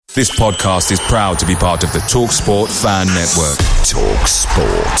This podcast is proud to be part of the TalkSport Fan Network.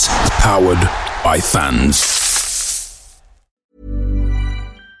 TalkSport. Powered by fans.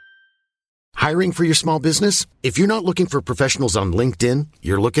 Hiring for your small business? If you're not looking for professionals on LinkedIn,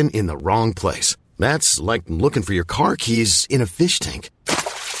 you're looking in the wrong place. That's like looking for your car keys in a fish tank.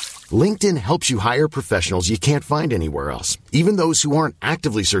 LinkedIn helps you hire professionals you can't find anywhere else, even those who aren't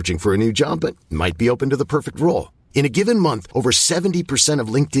actively searching for a new job but might be open to the perfect role. In a given month, over 70% of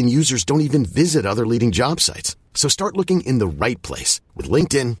LinkedIn users don't even visit other leading job sites. So start looking in the right place. With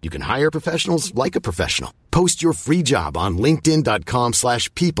LinkedIn, you can hire professionals like a professional. Post your free job on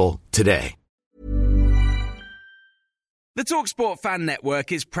linkedin.com/people today. The TalkSport Fan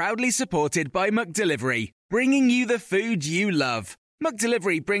Network is proudly supported by McDelivery, bringing you the food you love.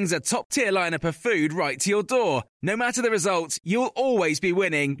 McDelivery brings a top-tier lineup of food right to your door. No matter the result, you'll always be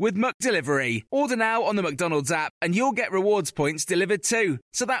winning with McDelivery. Order now on the McDonald's app and you'll get rewards points delivered too.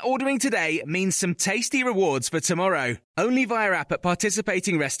 So that ordering today means some tasty rewards for tomorrow. Only via app at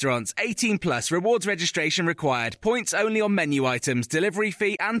participating restaurants. 18 plus. Rewards registration required. Points only on menu items. Delivery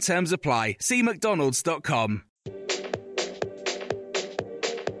fee and terms apply. See mcdonalds.com.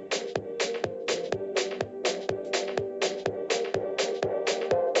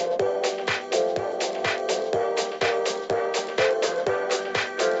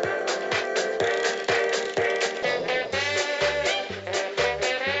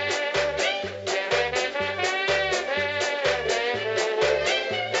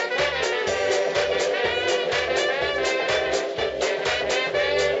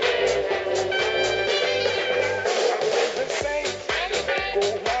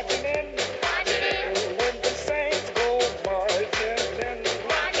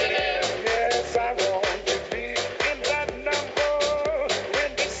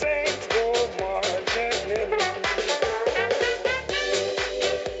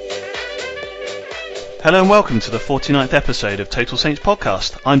 Hello and welcome to the 49th episode of Total Saints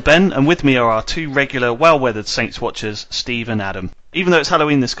Podcast. I'm Ben, and with me are our two regular, well-weathered Saints watchers, Steve and Adam. Even though it's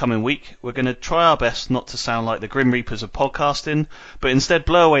Halloween this coming week, we're going to try our best not to sound like the Grim Reapers of podcasting, but instead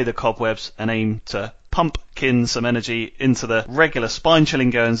blow away the cobwebs and aim to pumpkin some energy into the regular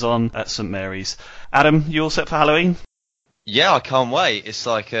spine-chilling goings-on at St Mary's. Adam, you all set for Halloween? Yeah, I can't wait. It's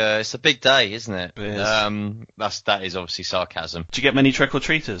like it's a big day, isn't it? It is. That is obviously sarcasm. Do you get many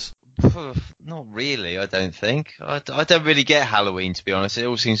trick-or-treaters? Not really, I don't think. I don't really get Halloween, to be honest. It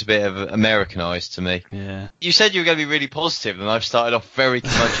all seems a bit of Americanised to me. Yeah. You said you were going to be really positive, and I've started off very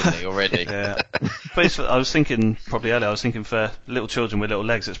curmudgeonly already. Yeah. But I was thinking, probably earlier, for little children with little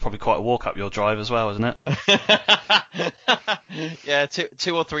legs, it's probably quite a walk up your drive as well, isn't it? Yeah,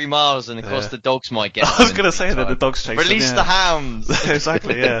 2 or 3 miles, and of course the dogs might get I was going to say that the dogs chase Release them, the hounds!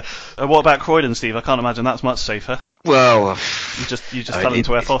 Exactly, yeah. What about Croydon, Steve? I can't imagine that's much safer. Well, You just tell them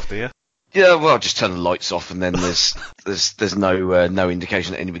to F off, do you? yeah, well, just turn the lights off, and then there's no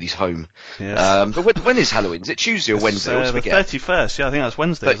indication that anybody's home. Yeah. But when is Halloween? Is it Tuesday or Wednesday? The 31st. Yeah, I think that's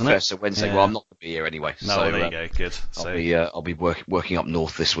Wednesday, isn't it? 31st, so Wednesday. Yeah. Well, I'm not going to be here anyway. No, so, there you go. Good. I'll be working up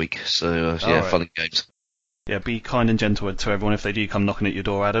north this week. So yeah, right. fun and games. Yeah, be kind and gentle to everyone if they do come knocking at your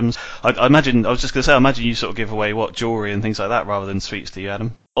door, Adams. I imagine you sort of give away jewellery and things like that rather than sweets, do you,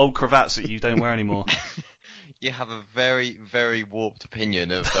 Adam? Old cravats that you don't wear anymore. You have a very, very warped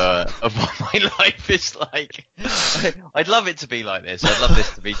opinion of what my life is like. I'd love it to be like this. I'd love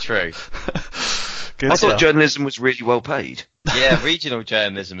this to be true. I thought journalism was really well paid. Yeah, regional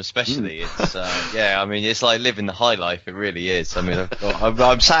journalism especially. It's it's like living the high life. It really is. I mean,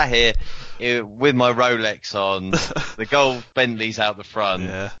 I'm sat here with my Rolex on, the gold Bentleys out the front.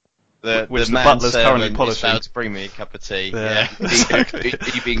 Yeah. Which the butler's currently polishing. About to bring me a cup of tea. Yeah. Are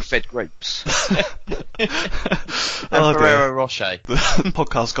you being fed grapes? Ferrero Rocher. The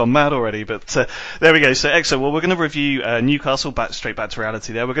podcast's gone mad already, but there we go. So excellent. Well, we're going to review Newcastle. Straight back to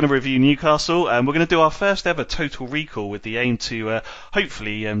reality there. We're going to review Newcastle, and we're going to do our first ever Total Recall with the aim to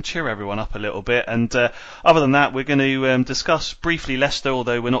hopefully cheer everyone up a little bit. And other than that, we're going to discuss briefly Leicester,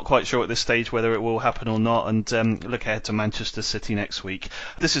 although we're not quite sure at this stage whether it will happen or not, and look ahead to Manchester City next week.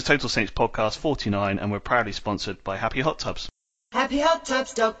 This is Total Saints Podcast 49, and we're proudly sponsored by Happy Hot Tubs.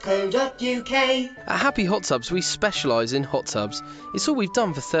 happyhottubs.co.uk. At Happy Hot Tubs, we specialise in hot tubs. It's all we've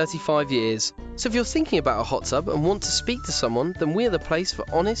done for 35 years. So if you're thinking about a hot tub and want to speak to someone, then we're the place for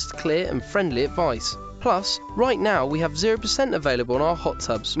honest, clear and friendly advice. Plus, right now we have 0% available on our hot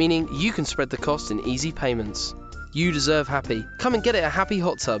tubs, meaning you can spread the cost in easy payments. You deserve happy. Come and get it at Happy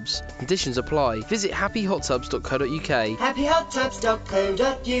Hot Tubs. Conditions apply. Visit happyhottubs.co.uk.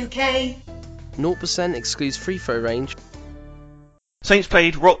 happyhottubs.co.uk. 0% excludes free throw range. Saints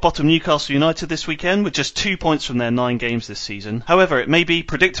played rock-bottom Newcastle United this weekend with just 2 points from their 9 games this season. However, it may be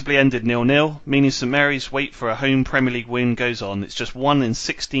predictably ended 0-0, meaning St Mary's wait for a home Premier League win goes on. It's just 1 in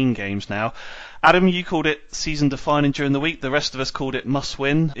 16 games now. Adam, you called it season-defining during the week. The rest of us called it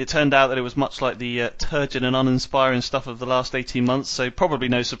must-win. It turned out that it was much like the turgid and uninspiring stuff of the last 18 months, so probably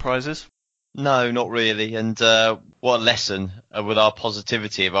no surprises. No, not really. And what a lesson with our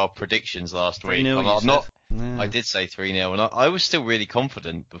positivity of our predictions last week. I did say 3-0, and I was still really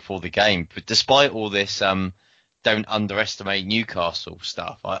confident before the game. But despite all this don't underestimate Newcastle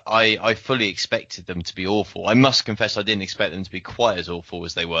stuff, I fully expected them to be awful. I must confess I didn't expect them to be quite as awful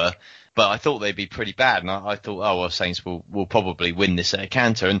as they were, but I thought they'd be pretty bad. And I thought, Saints will probably win this at a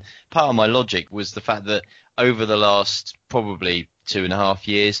canter. And part of my logic was the fact that over the last probably 2.5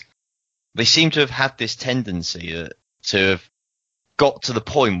 years, they seem to have had this tendency to have got to the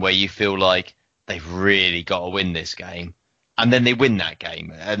point where you feel like they've really got to win this game. And then they win that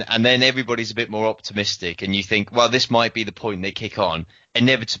game. And then everybody's a bit more optimistic. And you think, well, this might be the point they kick on.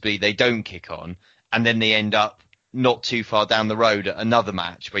 Inevitably, they don't kick on. And then they end up not too far down the road at another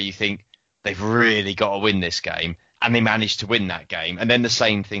match where you think they've really got to win this game. And they manage to win that game. And then the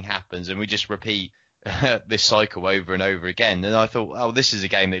same thing happens. And we just repeat this cycle over and over again. And I thought, this is a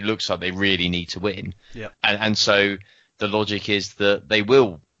game that looks like they really need to win. Yeah. And so the logic is that they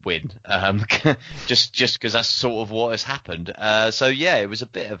will win, just because that's sort of what has happened. So yeah, it was a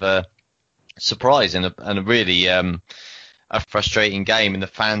bit of a surprise and a really a frustrating game, and the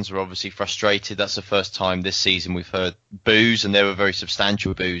fans were obviously frustrated. That's the first time this season we've heard boos, and there were very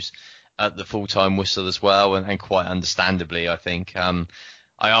substantial boos at the full-time whistle as well, and quite understandably, I think.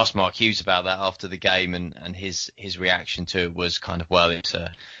 I asked Mark Hughes about that after the game, and his reaction to it was kind of, well, it's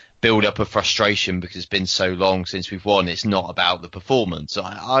a build up of frustration because it's been so long since we've won. It's not about the performance.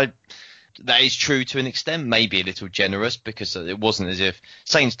 That is true to an extent, maybe a little generous, because it wasn't as if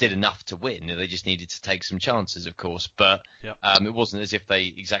Saints did enough to win. They just needed to take some chances, of course, but it wasn't as if they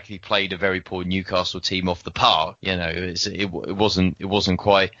exactly played a very poor Newcastle team off the park. It wasn't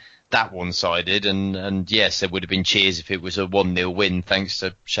quite that one-sided, and yes, there would have been cheers if it was a 1-0 win thanks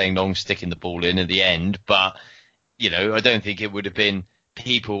to Shane Long sticking the ball in at the end, but I don't think it would have been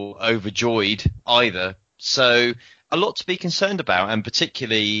people overjoyed either. So a lot to be concerned about, and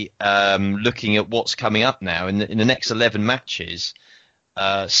particularly looking at what's coming up now in the next 11 matches.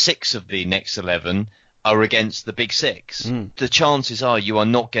 6 of the next 11 are against the Big Six. The chances are you are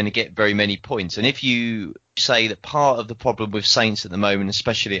not going to get very many points. And if you say that part of the problem with Saints at the moment,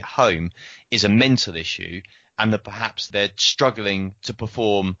 especially at home, is a mental issue, and that perhaps they're struggling to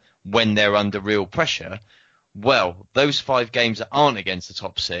perform when they're under real pressure, well, those 5 games that aren't against the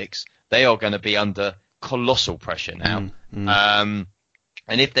top 6, they are going to be under colossal pressure now. And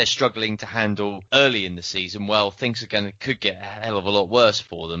if they're struggling to handle early in the season, well, things could get a hell of a lot worse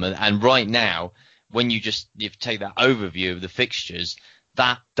for them. And right now, when you take that overview of the fixtures,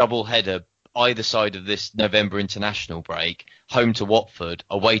 that double header either side of this November international break, home to Watford,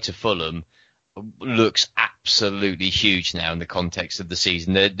 away to Fulham, looks absolutely huge now in the context of the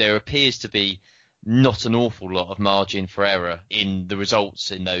season. There appears to be not an awful lot of margin for error in the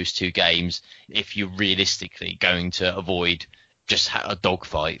results in those 2 games if you're realistically going to avoid just a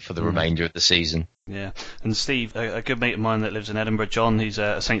dogfight for the remainder of the season. Yeah, and Steve, a good mate of mine that lives in Edinburgh, John, he's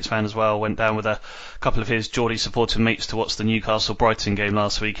a Saints fan as well, went down with a couple of his Geordie supporting mates to watch the Newcastle-Brighton game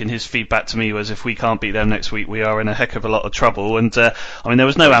last week, and his feedback to me was, if we can't beat them next week, we are in a heck of a lot of trouble. And there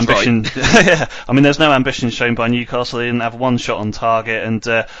was no ambition. Right. There's no ambition shown by Newcastle. They didn't have one shot on target, and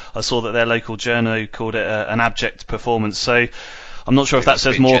I saw that their local journo called it an abject performance. So I'm not sure if that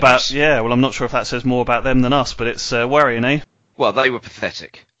says more about. I'm not sure if that says more about them than us, but it's worrying, eh? Well, they were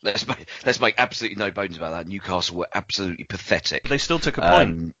pathetic. Let's make absolutely no bones about that. Newcastle were absolutely pathetic. They still took a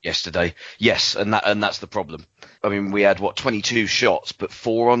point yesterday. Yes, and that's the problem. I mean, we had 22 shots, but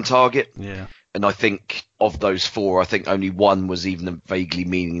 4 on target. Yeah. And I think of those 4, I think only 1 was even a vaguely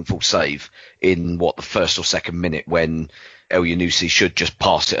meaningful save in the first or second minute, when El Yunusi should just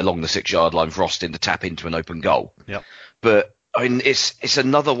pass it along the 6-yard line for Austin to tap into an open goal. Yeah. But I mean, it's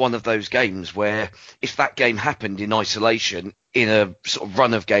another one of those games where if that game happened in isolation, in a sort of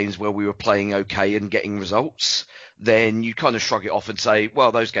run of games where we were playing okay and getting results, then you kind of shrug it off and say,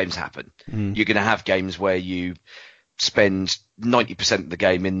 well, those games happen. You're going to have games where you spend 90% of the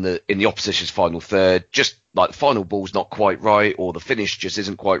game in the opposition's final third, just like the final ball's not quite right, or the finish just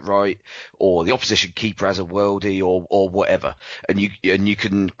isn't quite right, or the opposition keeper has a worldie, or whatever, and you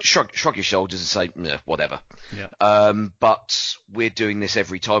can shrug your shoulders and say, whatever. Yeah. But we're doing this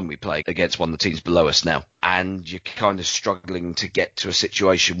every time we play against one of the teams below us now, and you're kind of struggling to get to a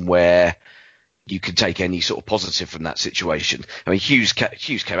situation where you could take any sort of positive from that situation. I mean, Hughes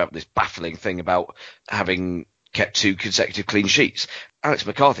came up with this baffling thing about having kept 2 consecutive clean sheets. Alex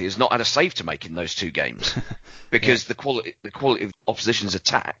McCarthy has not had a save to make in those 2 games because the quality of opposition's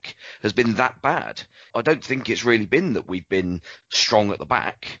attack has been that bad. I don't think it's really been that we've been strong at the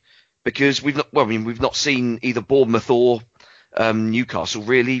back, because we've not seen either Bournemouth or Newcastle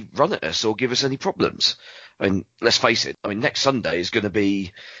really run at us or give us any problems. I mean, let's face it. I mean, next Sunday is going to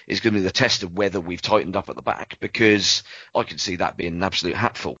be the test of whether we've tightened up at the back, because I can see that being an absolute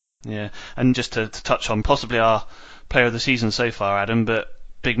hatful. Yeah, and just to touch on possibly our player of the season so far, Adam, but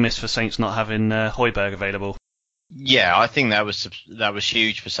big miss for Saints not having Højbjerg available. Yeah, I think that was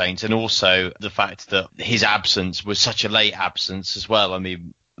huge for Saints, and also the fact that his absence was such a late absence as well. I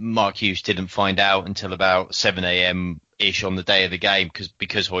mean, Mark Hughes didn't find out until about 7 a.m. ish on the day of the game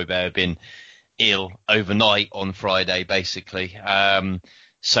because Højbjerg had been ill overnight on Friday, basically.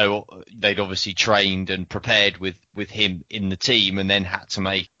 So they'd obviously trained and prepared with him in the team, and then had to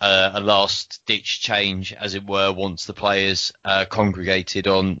make a last-ditch change, as it were, once the players congregated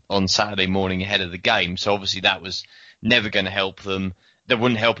on Saturday morning ahead of the game. So obviously that was never going to help them. That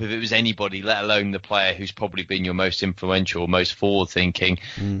wouldn't help if it was anybody, let alone the player who's probably been your most influential, most forward-thinking.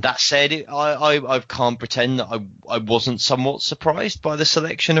 That said, I can't pretend that I wasn't somewhat surprised by the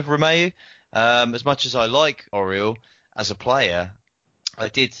selection of Romeu. As much as I like Oriol as a player, I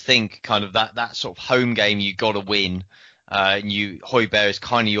did think kind of that sort of home game you got to win. Højbjerg is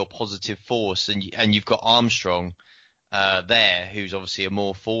kind of your positive force, and you've got Armstrong there, who's obviously a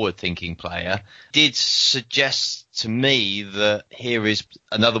more forward-thinking player. Did suggest to me that here is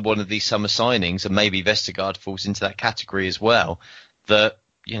another one of these summer signings, and maybe Vestergaard falls into that category as well, that,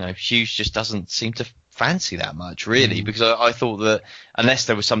 Hughes just doesn't seem to fancy that much, really, because I thought that unless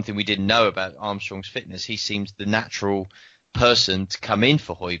there was something we didn't know about Armstrong's fitness, he seems the natural person to come in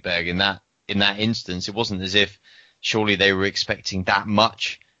for Højbjerg in that instance. It wasn't as if surely they were expecting that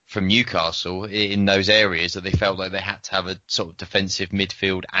much from Newcastle in those areas, that they felt like they had to have a sort of defensive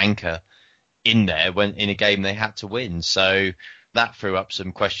midfield anchor in there when in a game they had to win. So that threw up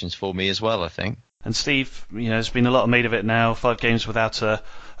some questions for me as well, I think. And Steve, there's been a lot made of it now. 5 games without a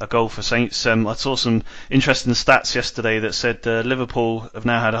goal for Saints. I saw some interesting stats yesterday that said Liverpool have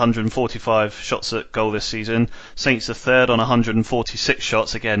now had 145 shots at goal this season. Saints are third on 146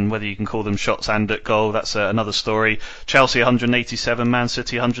 shots. Again, whether you can call them shots and at goal, that's another story. Chelsea 187, Man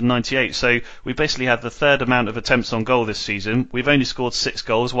City 198. So we basically had the third amount of attempts on goal this season. We've only scored 6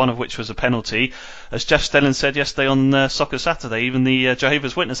 goals, one of which was a penalty. As Jeff Stelling said yesterday on Soccer Saturday, even the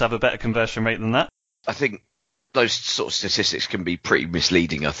Jehovah's Witness have a better conversion rate than that. I think those sort of statistics can be pretty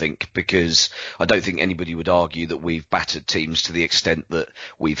misleading, I think, because I don't think anybody would argue that we've battered teams to the extent that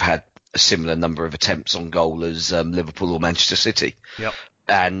we've had a similar number of attempts on goal as Liverpool or Manchester City. Yep.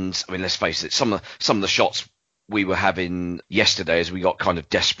 And I mean, let's face it, some of the shots we were having yesterday as we got kind of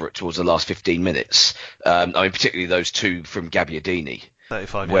desperate towards the last 15 minutes. I mean, particularly those 2 from Gabbiadini,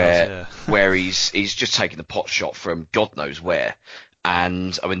 35 where yards, where he's just taken the pot shot from God knows where.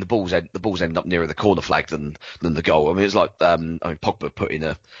 And I mean, the balls end up nearer the corner flag than the goal. I mean, it's like Pogba put in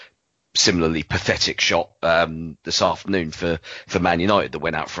a similarly pathetic shot this afternoon for Man United that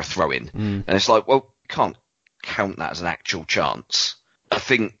went out for a throw in, and it's like, well, can't count that as an actual chance. I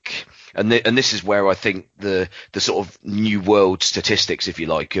think, and this is where I think the sort of new world statistics, if you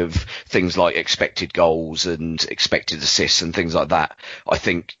like, of things like expected goals and expected assists and things like that, I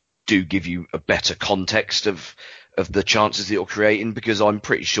think do give you a better context of the chances that you're creating, because I'm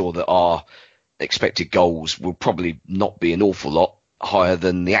pretty sure that our expected goals will probably not be an awful lot higher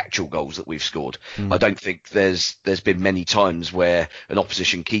than the actual goals that we've scored. I don't think there's been many times where an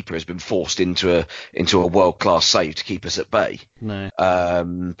opposition keeper has been forced into a world-class save to keep us at bay. No.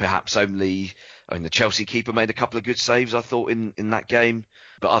 Perhaps only, the Chelsea keeper made a couple of good saves, I thought, in that game.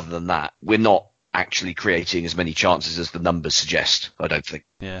 But other than that, we're not actually creating as many chances as the numbers suggest, I don't think.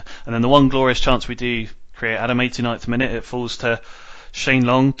 Yeah. And then the one glorious chance we do create, Adam, 89th minute, it falls to Shane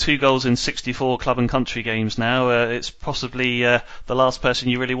Long. 2 goals in 64 club and country games now. It's possibly the last person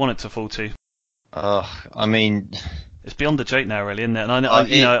you really want it to fall to. I mean, it's beyond a joke now, really, isn't it? And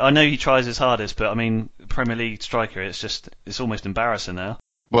I know he tries his hardest, but I mean, Premier League striker, it's almost embarrassing now.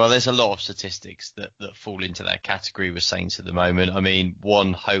 Well, there's a lot of statistics that fall into that category with Saints at the moment. I mean,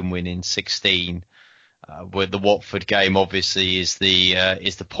 1 home win in 16. With the Watford game, obviously, is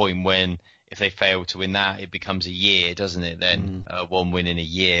the point when, if they fail to win that, it becomes a year, doesn't it? Then 1 win in a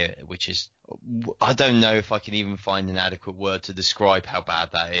year, which is, I don't know if I can even find an adequate word to describe how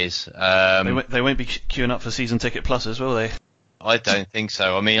bad that is. They won't be queuing up for season ticket pluses, will they? I don't think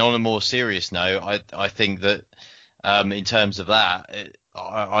so. I mean, on a more serious note, I think that in terms of that,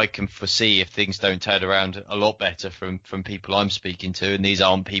 I can foresee if things don't turn around a lot better from people I'm speaking to, and these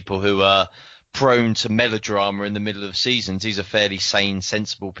aren't people who are prone to melodrama in the middle of seasons. These are fairly sane,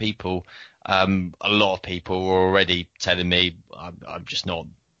 sensible people. A lot of people were already telling me I'm just not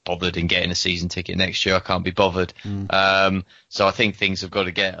bothered in getting a season ticket next year. I can't be bothered. So I think things have got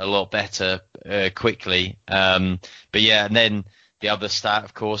to get a lot better quickly. But yeah, and then the other stat,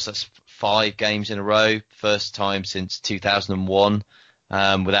 of course, that's 5 games in a row, first time since 2001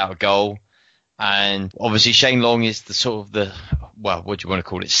 without a goal. And obviously Shane Long is the sort of what do you want to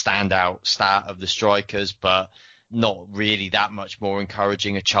call it, standout stat of the strikers, but not really that much more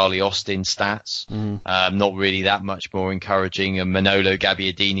encouraging a Charlie Austin stats. Not really that much more encouraging a Manolo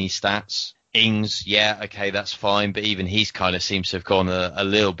Gabbiadini stats. Ings, yeah, okay, that's fine, but even he's kind of seems to have gone a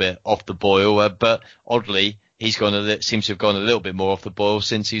little bit off the boil. But oddly, seems to have gone a little bit more off the boil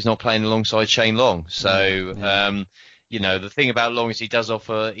since he's not playing alongside Shane Long. So, the thing about Long is he does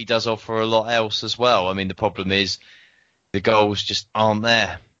offer a lot else as well. I mean, the problem is the goals just aren't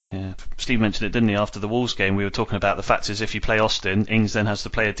there. Yeah, Steve mentioned it, didn't he? After the Wolves game, we were talking about the fact is if you play Austin, Ings then has to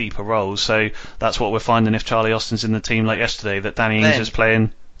play a deeper role. So that's what we're finding if Charlie Austin's in the team like yesterday, that Danny Ings is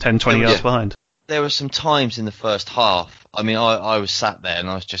playing 10, 20 yards behind. There were some times in the first half. I mean, I was sat there and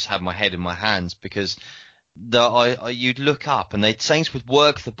I was just had my head in my hands because you'd look up and Saints would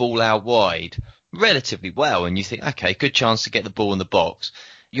work the ball out wide relatively well, and you think, okay, good chance to get the ball in the box.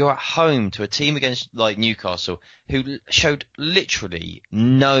 You're at home to a team against like Newcastle who showed literally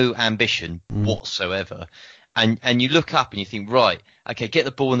no ambition whatsoever. And you look up and you think, right, okay, get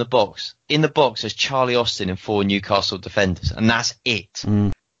the ball in the box. In the box there's Charlie Austin and 4 Newcastle defenders, and that's it.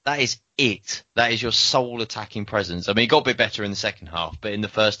 That is it. That is your sole attacking presence. I mean, it got a bit better in the second half, but in the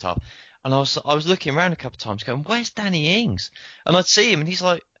first half, and I was looking around a couple of times going, where's Danny Ings? And I'd see him and he's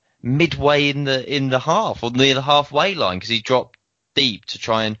like midway in the half or near the halfway line because he dropped deep to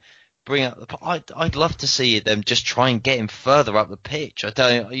try and bring up I'd love to see them just try and get him further up the pitch.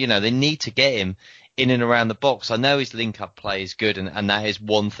 They need to get him in and around the box. I know his link-up play is good and that is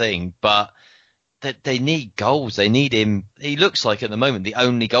one thing, but they need goals. They need him. He looks like at the moment the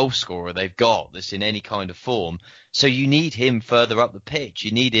only goal scorer they've got that's in any kind of form. So you need him further up the pitch.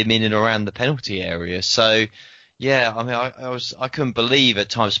 You need him in and around the penalty area. So, yeah, I mean, I couldn't believe at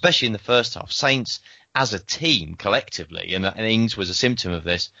times, especially in the first half, Saints as a team collectively, and Ings was a symptom of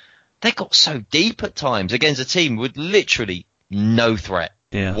this, they got so deep at times against a team with literally no threat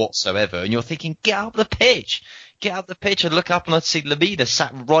whatsoever. And you're thinking, get up the pitch. Get up the pitch and look up and I'd see Lemina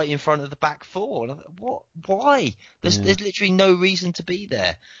sat right in front of the back 4. And I thought, what? Why? There's literally no reason to be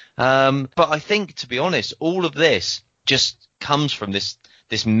there. But I think, to be honest, all of this just comes from this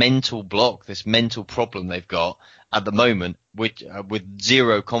mental block, this mental problem they've got at the moment with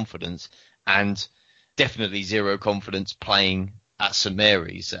zero confidence and definitely zero confidence playing at St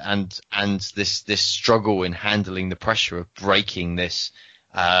Mary's and this struggle in handling the pressure of breaking these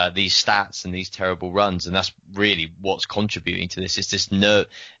stats and these terrible runs, and that's really what's contributing to this. Is this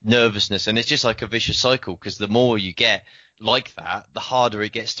nervousness, and it's just like a vicious cycle because the more you get like that, the harder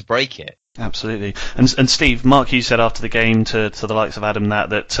it gets to break it. Absolutely. And Steve, Mark Hughes said after the game to the likes of Adam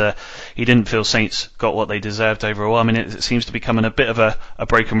that he didn't feel Saints got what they deserved overall. I mean, it seems to be becoming a bit of a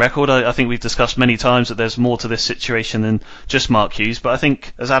broken record. I think we've discussed many times that there's more to this situation than just Mark Hughes. But I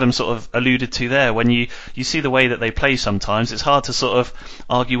think, as Adam sort of alluded to there, when you see the way that they play sometimes, it's hard to sort of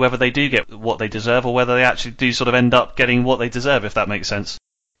argue whether they do get what they deserve or whether they actually do sort of end up getting what they deserve, if that makes sense.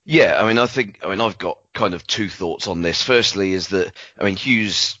 Yeah, I mean, I've got kind of 2 thoughts on this. Firstly is that, I mean,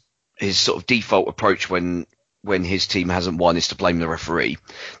 Hughes, his sort of default approach when his team hasn't won is to blame the referee.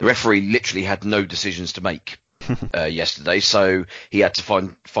 The referee literally had no decisions to make yesterday, so he had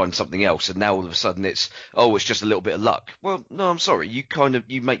to find something else. And now all of a sudden it's just a little bit of luck. Well, no, I'm sorry.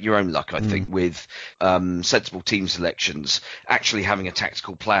 You make your own luck, I think, with sensible team selections, actually having a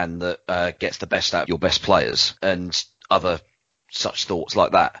tactical plan that gets the best out of your best players and other such thoughts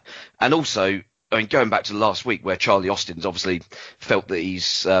like that. And also, I mean, going back to last week where Charlie Austin's obviously felt that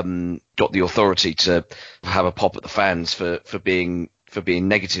he's got the authority to have a pop at the fans for being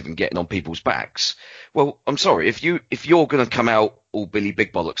negative and getting on people's backs. Well, I'm sorry, if you're going to come out all Billy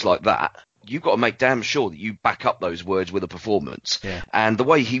Big Bollocks like that, you've got to make damn sure that you back up those words with a performance. Yeah. And the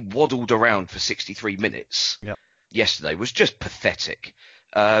way he waddled around for 63 minutes yesterday was just pathetic.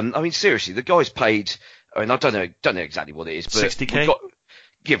 I mean, seriously, the guy's paid, I mean, I don't know exactly what it is, but 60K?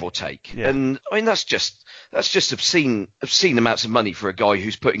 give or take. Yeah. And I mean, that's just obscene amounts of money for a guy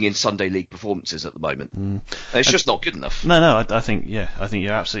who's putting in Sunday League performances at the moment. It's just not good enough. No, I think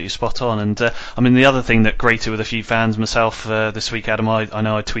you're absolutely spot on. And I mean, the other thing that grated with a few fans, myself this week, Adam, I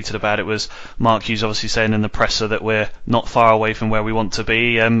know I tweeted about it, was Mark Hughes obviously saying in the presser that we're not far away from where we want to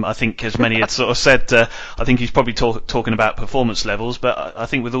be. I think, as many had sort of said, I think he's probably talking about performance levels, but I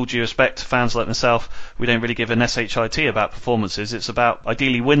think with all due respect to fans like myself, we don't really give an shit about performances. It's about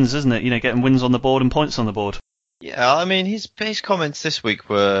ideally wins, isn't it? Getting wins on the board and points on the board. Yeah, I mean, his comments this week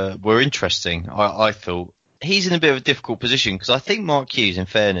were interesting. I thought he's in a bit of a difficult position because I think Mark Hughes, in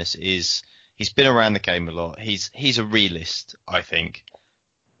fairness, he's been around the game a lot. He's a realist, I think.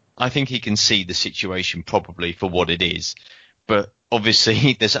 I think he can see the situation probably for what it is, but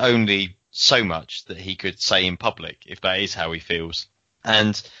obviously there's only so much that he could say in public if that is how he feels.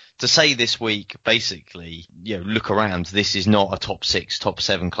 And to say this week, basically, look around, this is not a top 6, top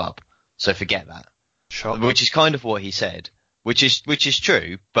 7 club, so forget that. Sure. Which is kind of what he said, which is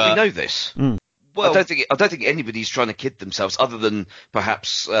true. But we know this. Well, I don't think anybody's trying to kid themselves, other than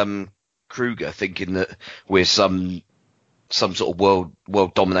perhaps Kruger thinking that we're some sort of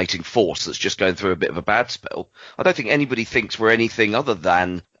world dominating force that's just going through a bit of a bad spell. I don't think anybody thinks we're anything other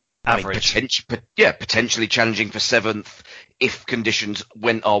than average. Potentially challenging for 7th if conditions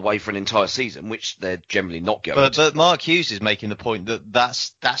went our way for an entire season, which they're generally not going. But Mark Hughes is making the point that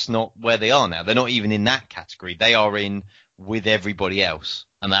that's not where they are now. They're not even in that category. They are in with everybody else,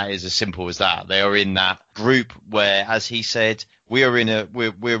 and that is as simple as that. They are in that group where, as he said, we're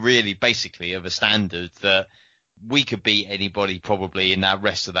really basically of a standard that we could beat anybody probably in that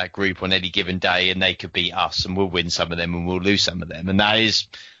rest of that group on any given day, and they could beat us, and we'll win some of them and we'll lose some of them, and that is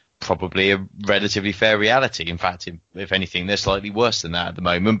probably a relatively fair reality. In fact, if anything, they're slightly worse than that at the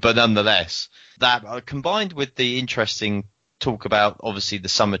moment. But nonetheless, that combined with the interesting talk about obviously the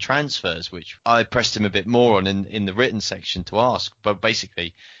summer transfers, which I pressed him a bit more on in the written section to ask. But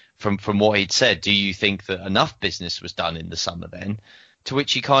basically, from what he'd said, do you think that enough business was done in the summer then? To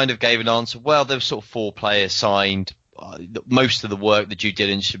which he kind of gave an answer. Well, there were sort of 4 players signed. Most of the work, the due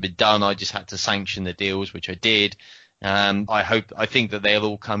diligence should be done. I just had to sanction the deals, which I did. I think that they'll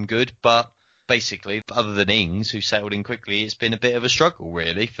all come good, but basically, other than Ings, who settled in quickly, it's been a bit of a struggle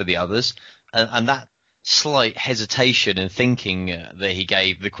really for the others. And that slight hesitation and thinking that he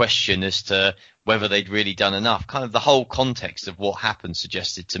gave the question as to whether they'd really done enough, kind of the whole context of what happened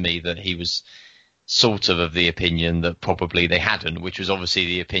suggested to me that he was sort of the opinion that probably they hadn't, which was obviously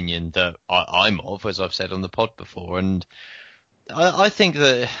the opinion that I'm of, as I've said on the pod before. And I think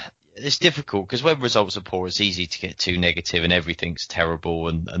that it's difficult because when results are poor, it's easy to get too negative and everything's terrible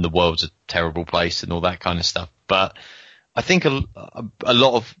and the world's a terrible place and all that kind of stuff. But I think a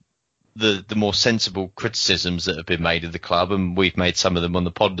lot of the more sensible criticisms that have been made of the club, and we've made some of them on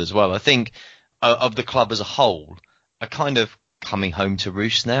the pod as well, I think of the club as a whole are kind of coming home to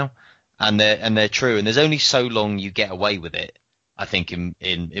roost now, and they're true. And there's only so long you get away with it. I think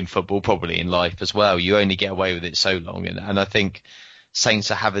in football, probably in life as well, you only get away with it so long. And I think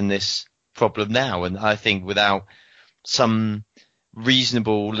Saints are having this problem now, and I think without some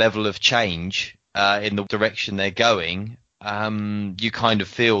reasonable level of change in the direction they're going, you kind of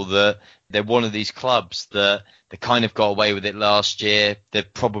feel that they're one of these clubs that they kind of got away with it last year. They're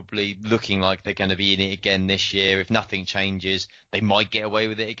probably looking like they're going to be in it again this year. If nothing changes, they might get away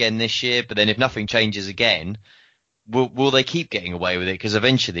with it again this year. But then if nothing changes again, will they keep getting away with it? Because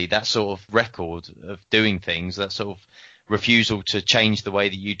eventually that sort of record of doing things, that sort of refusal to change the way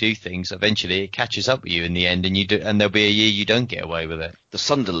that you do things, eventually it catches up with you in the end, and there'll be a year you don't get away with it. The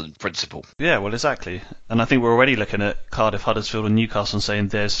Sunderland principle. Yeah, well, exactly. And I think we're already looking at Cardiff, Huddersfield and Newcastle and saying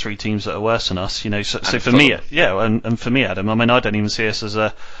there's 3 teams that are worse than us. So for me, and for me, Adam, I mean, I don't even see us as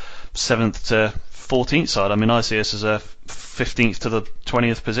a 7th to 14th side. I mean, I see us as a 15th to the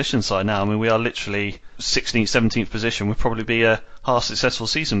 20th position side now. I mean, we are literally 16th, 17th position. We'll probably be a half successful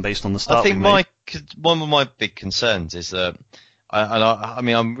season based on the start. I think one of my big concerns is that, I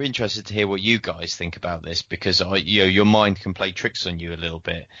mean, I'm interested to hear what you guys think about this, because your mind can play tricks on you a little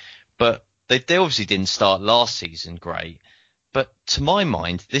bit. But they obviously didn't start last season great. But to my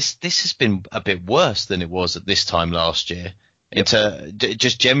mind, this has been a bit worse than it was at this time last year. Yep.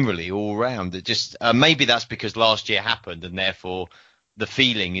 Just generally all around. It just maybe that's because last year happened, and therefore the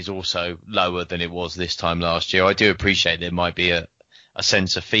feeling is also lower than it was this time last year. I do appreciate there might be a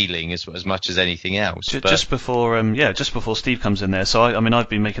sense of feeling as much as anything else. Just before Steve comes in there. So I mean, I've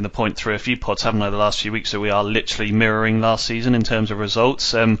been making the point through a few pods, haven't I, the last few weeks, that we are literally mirroring last season in terms of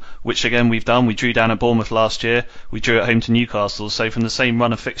results, which again we've done. We drew down at Bournemouth last year. We drew at home to Newcastle. So from the same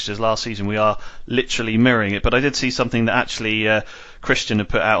run of fixtures last season, we are literally mirroring it. But I did see something that actually Christian had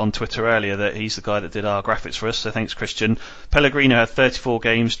put out on Twitter earlier that he's the guy that did our graphics for us, so thanks, Christian. Pellegrino had 34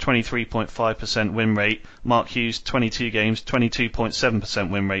 games, 23.5% win rate. Mark Hughes, 22 games, 22.7%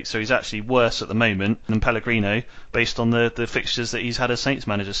 win rate. So he's actually worse at the moment than Pellegrino, based on the fixtures that he's had as Saints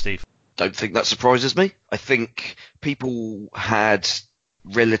manager, Steve. Don't think that surprises me. I think people had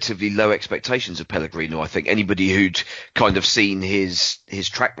relatively low expectations of Pellegrino. I think anybody who'd kind of seen his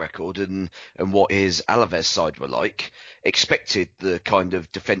track record and what his Alaves side were like expected the kind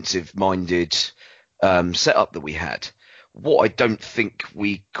of defensive-minded setup that we had. What I don't think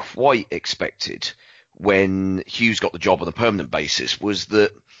we quite expected when Hughes got the job on a permanent basis was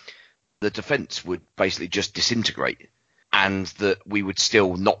that the defence would basically just disintegrate and that we would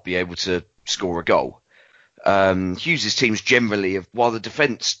still not be able to score a goal. Hughes' teams generally, while the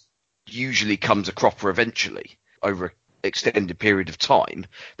defence usually comes a cropper eventually over an extended period of time,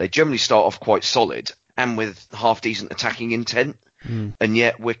 they generally start off quite solid and with half-decent attacking intent. And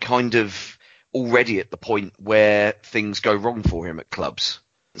yet we're kind of already at the point where things go wrong for him at clubs.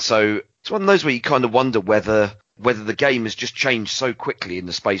 So it's one of those where you kind of wonder whether the game has just changed so quickly in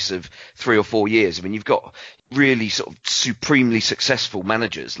the space of 3 or 4 years. I mean, you've got really sort of supremely successful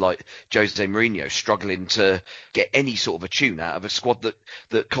managers like Jose Mourinho struggling to get any sort of a tune out of a squad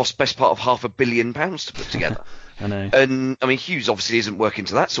that cost best part of £500 million to put together. I know. And I mean, Hughes obviously isn't working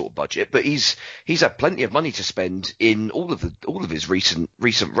to that sort of budget, but he's had plenty of money to spend in all of his recent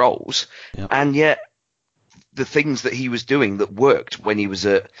roles. Yep. And yet the things that he was doing that worked when he was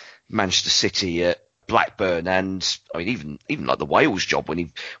at Manchester City, at Blackburn, and I mean even like the Wales job when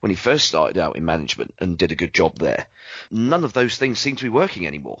he first started out in management and did a good job there, none of those things seem to be working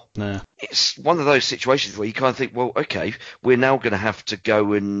anymore. No. It's one of those situations where you kind of think, well, okay, we're now going to have to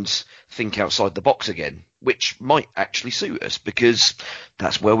go and think outside the box again, which might actually suit us because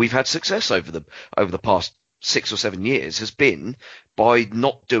that's where we've had success over the past 6 or 7 years, has been by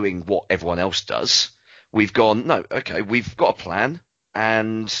not doing what everyone else does. We've gone, no, okay, we've got a plan,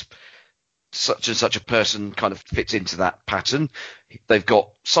 and such and such a person kind of fits into that pattern. They've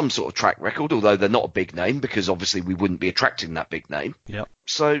got some sort of track record, although they're not a big name because obviously we wouldn't be attracting that big name. Yep.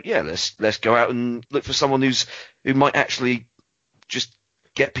 So yeah, let's go out and look for someone who might actually just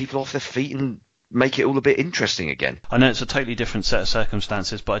get people off their feet and make it all a bit interesting again. I know it's a totally different set of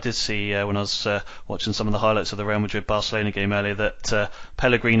circumstances, but I did see when I was watching some of the highlights of the Real Madrid-Barcelona game earlier that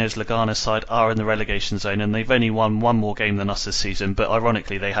Pellegrino's Leganes side are in the relegation zone, and they've only won one more game than us this season, but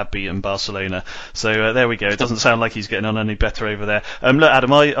ironically they have beaten Barcelona. So there we go. It doesn't sound like he's getting on any better over there. Look,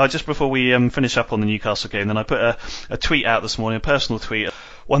 Adam, I just before we finish up on the Newcastle game, then I put a tweet out this morning, a personal tweet,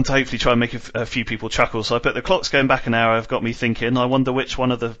 one to hopefully try and make a few people chuckle. So I put the clock's going back an hour. Have got me thinking. I wonder which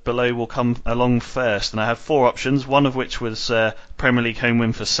one of the below will come along first. And I had 4 options. One of which was Premier League home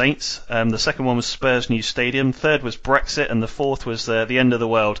win for Saints. The second one was Spurs new stadium. Third was Brexit, and the fourth was the end of the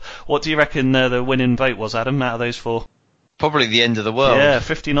world. What do you reckon the winning vote was, Adam, out of those 4? Probably the end of the world. Yeah,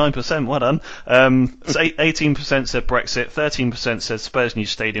 59%. Well done. So 18% said Brexit, 13% said Spurs new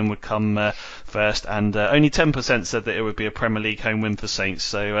stadium would come first, and only 10% said that it would be a Premier League home win for Saints.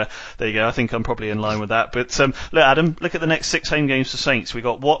 So there you go. I think I'm probably in line with that. But look, Adam, look at the next 6 home games for Saints. We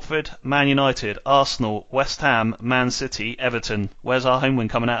got Watford, Man United, Arsenal, West Ham, Man City, Everton. Where's our home win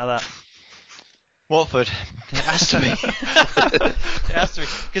coming out of that? Watford. It has to be. It has to be.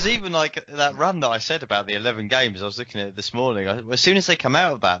 Because even like that run that I said about the 11 games, I was looking at it this morning. As soon as they come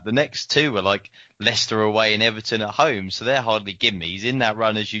out of that, the next 2 are like Leicester away and Everton at home. So they're hardly gimmies. In that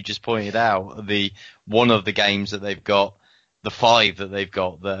run, as you just pointed out, one of the games that they've got, the 5 that they've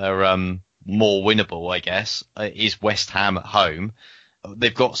got that are more winnable, I guess, is West Ham at home.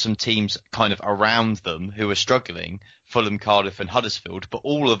 They've got some teams kind of around them who are struggling, Fulham, Cardiff and Huddersfield, but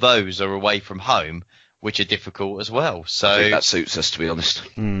all of those are away from home, which are difficult as well. So I think that suits us, to be honest.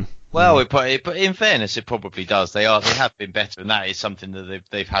 Well, but in fairness, it probably does. They have been better, and that is something that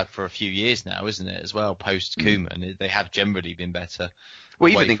they've had for a few years now, isn't it, as well, post-Koeman? They have generally been better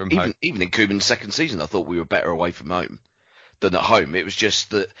Well, away from home. Even in Koeman's second season, I thought we were better away from home than at home. It was just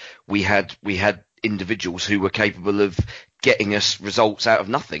that we had individuals who were capable of getting us results out of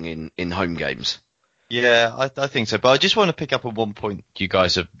nothing in home games. Yeah, I think so. But I just want to pick up on one point you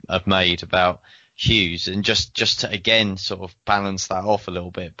guys have made about Hughes, and just to again sort of balance that off a little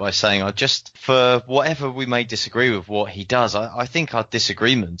bit by saying for whatever we may disagree with what he does, I think our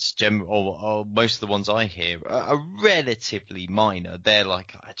disagreements, or most of the ones I hear, are relatively minor. They're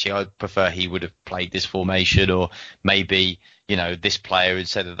like, actually, I prefer he would have played this formation, or maybe, this player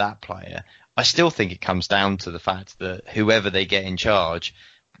instead of that player. I still think it comes down to the fact that whoever they get in charge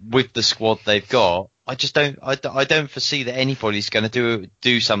with the squad they've got, I don't foresee that anybody's going to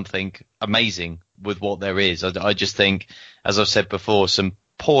do something amazing with what there is. I just think, as I've said before, some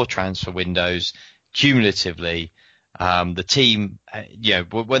poor transfer windows cumulatively. The team,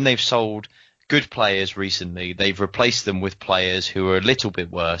 when they've sold good players recently, they've replaced them with players who are a little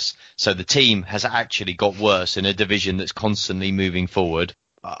bit worse. So the team has actually got worse in a division that's constantly moving forward.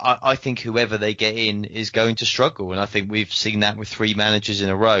 I think whoever they get in is going to struggle. And I think we've seen that with 3 managers in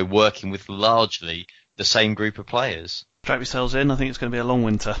a row working with largely the same group of players. Strap yourselves in. I think it's going to be a long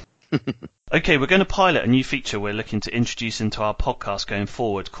winter. Okay, we're going to pilot a new feature we're looking to introduce into our podcast going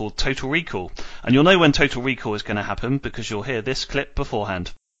forward called Total Recall. And you'll know when Total Recall is going to happen because you'll hear this clip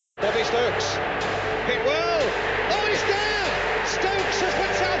beforehand. Bobby Stokes. Hit well. Oh, he's there. Stokes has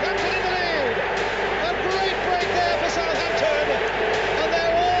put Southampton in the lead. A great break there for Southampton. And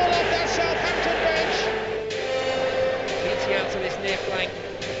they're all off that Southampton bench. Reaching out to this near flank.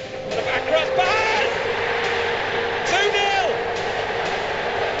 What a back cross. Bad! 2-0.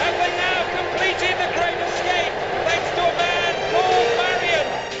 And they now completed the great escape thanks to a man called Marion.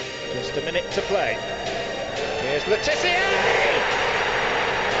 Just a minute to play. Here's Le Tissier.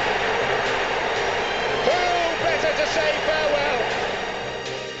 Who better to say farewell?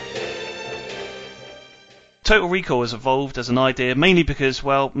 Total Recall has evolved as an idea mainly because,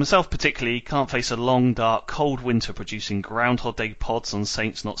 well, myself particularly can't face a long, dark, cold winter producing Groundhog Day pods on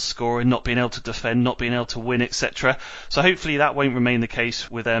Saints not scoring, not being able to defend, not being able to win, etc. So hopefully that won't remain the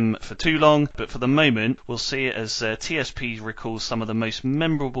case with them for too long, but for the moment we'll see it as TSP recalls some of the most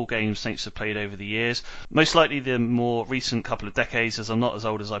memorable games Saints have played over the years, most likely the more recent couple of decades, as I'm not as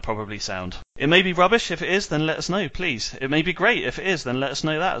old as I probably sound. It may be rubbish. If it is, then let us know, please. It may be great. If it is, then let us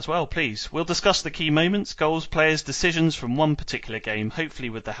know that as well, please. We'll discuss the key moments, goals, players, decisions from one particular game,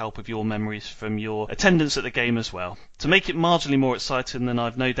 hopefully with the help of your memories from your attendance at the game as well. To make it marginally more exciting than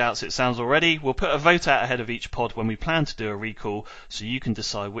I've no doubts it sounds already, we'll put a vote out ahead of each pod when we plan to do a recall, so you can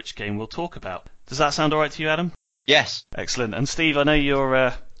decide which game we'll talk about. Does that sound alright to you, Adam? Yes. Excellent. And Steve, I know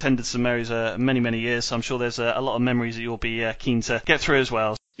you're attended St Mary's many years, so I'm sure there's a lot of memories that you'll be keen to get through as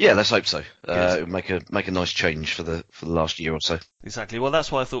well. Yeah, let's hope so. It would make a nice change for the last year or so. Exactly. Well,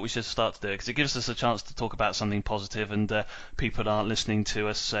 that's why I thought we should start to do it, because it gives us a chance to talk about something positive, and people aren't listening to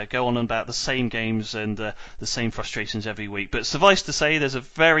us go on about the same games and the same frustrations every week. But suffice to say, there's a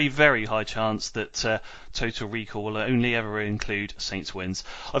very, very high chance that Total Recall will only ever include Saints wins.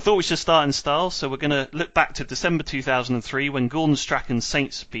 I thought we should start in style, so we're going to look back to December 2003 when Gordon Strachan's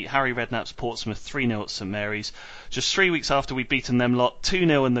Saints beat Harry Redknapp's Portsmouth 3-0 at St Mary's. Just 3 weeks after we'd beaten them lot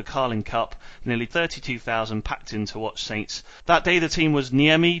 2-0 in the Carling Cup, nearly 32,000 packed in to watch Saints. That day the team was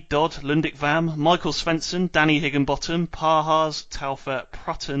Niemi, Dodd, Lundik-Vam, Michael Svensson, Danny Higginbottom, Parhas, Telfer,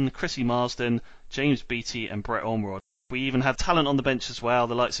 Prutton, Chrissy Marsden, James Beattie and Brett Ormerod. We even had talent on the bench as well,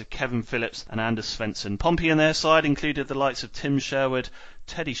 the likes of Kevin Phillips and Anders Svensson. Pompey in their side included the likes of Tim Sherwood,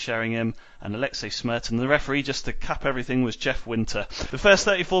 Teddy Sheringham and Alexei Smerton. The referee, just to cap everything, was Jeff Winter. The first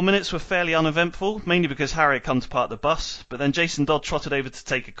 34 minutes were fairly uneventful, mainly because Harry had come to park the bus, but then Jason Dodd trotted over to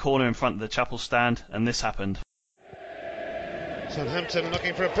take a corner in front of the chapel stand, and this happened. Southampton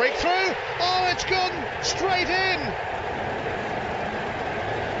looking for a breakthrough. Oh, it's gone straight in.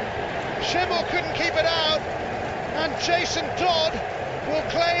 Schemmel couldn't keep it out, and Jason Dodd will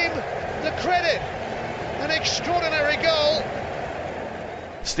claim the credit. An extraordinary goal.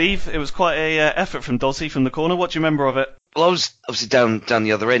 Steve, it was quite a effort from Doddsy from the corner. What do you remember of it? Well, I was obviously down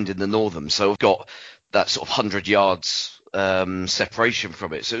the other end in the northern, so I've got that sort of 100 yards separation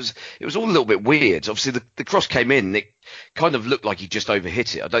from it. So it was all a little bit weird. Obviously, the cross came in, and it kind of looked like he just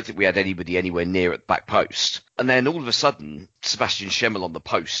overhit it. I don't think we had anybody anywhere near at the back post. And then all of a sudden, Sebastian Schemmel on the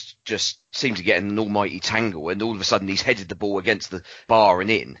post just seemed to get in an almighty tangle, and all of a sudden he's headed the ball against the bar and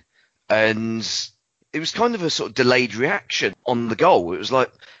in. And it was kind of a sort of delayed reaction on the goal. It was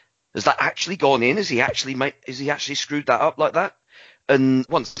like, has that actually gone in? Has he actually screwed that up like that? And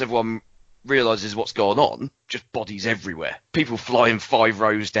once everyone realises what's gone on, just bodies everywhere. People flying 5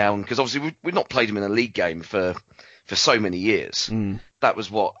 rows down, because obviously we've not played him in a league game for so many years. That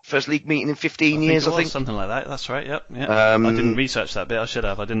was what, first league meeting in 15 years, I think? Something like that, that's right, yep. I didn't research that bit, I should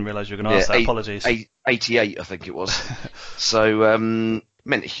have. I didn't realise you were going to ask that, apologies. 88, I think it was. So,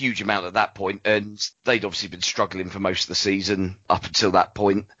 meant a huge amount at that point, and they'd obviously been struggling for most of the season up until that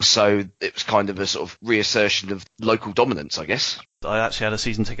point, so it was kind of a sort of reassertion of local dominance, I guess. I actually had a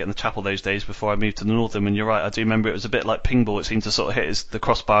season ticket in the chapel those days before I moved to the Northern, and you're right, I do remember it was a bit like ping ball. It seemed to sort of hit the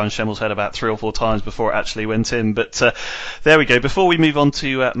crossbar and Schemmel's head about 3 or 4 times before it actually went in. But there we go. Before we move on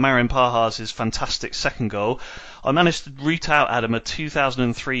to Marion Parhas' fantastic second goal, I managed to root out, Adam, a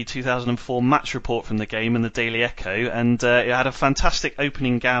 2003-2004 match report from the game in the Daily Echo, and it had a fantastic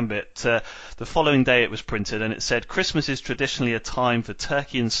opening gambit. The following day it was printed, and it said, "Christmas is traditionally a time for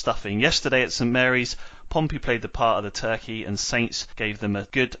turkey and stuffing. Yesterday at St Mary's, Pompey played the part of the turkey and Saints gave them a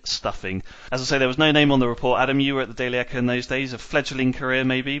good stuffing." As I say, there was no name on the report. Adam, you were at the Daily Echo in those days, a fledgling career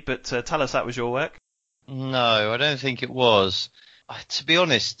maybe, but tell us that was your work. No, I don't think it was. To be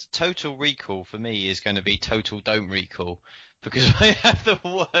honest, Total Recall for me is going to be Total Don't Recall, because I have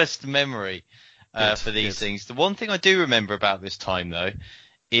the worst memory for these things. The one thing I do remember about this time, though,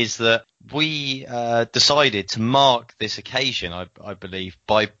 is that we decided to mark this occasion, I believe,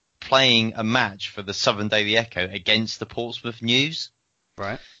 by playing a match for the Southern Daily Echo against the Portsmouth News.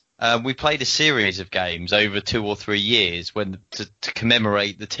 Right. We played a series of games over 2 or 3 years to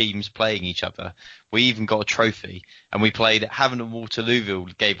commemorate the teams playing each other. We even got a trophy, and we played at Havant and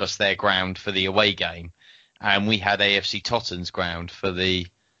Waterlooville, gave us their ground for the away game, and we had AFC Tottenham's ground for the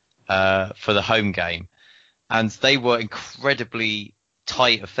home game, and they were incredibly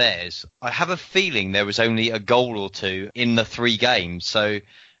tight affairs. I have a feeling there was only a goal or two in the 3 games, so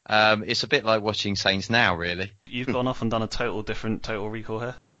it's a bit like watching Saints now, really. You've gone off and done a total recall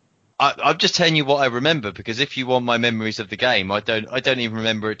here. I'm just telling you what I remember, because if you want my memories of the game, I don't even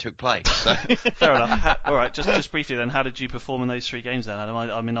remember it took place. So. Fair enough. All right, just briefly then, how did you perform in those 3 games then, Adam?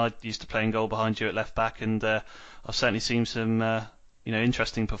 I mean, I used to play in goal behind you at left back, and I've certainly seen some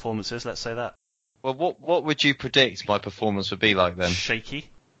interesting performances. Let's say that. Well, what would you predict my performance would be like then? Shaky.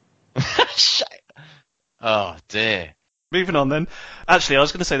 Oh dear. Moving on then. Actually, I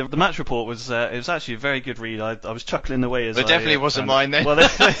was going to say the match report was it was actually a very good read. I was chuckling away as it definitely wasn't mine then. Well,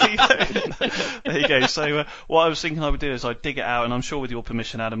 there you go. So what I was thinking I would do is I'd dig it out, and I'm sure with your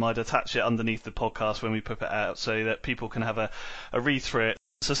permission, Adam, I'd attach it underneath the podcast when we put it out so that people can have a read through it.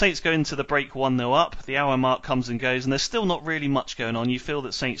 So Saints go into the break 1-0 up. The hour mark comes and goes, and there's still not really much going on. You feel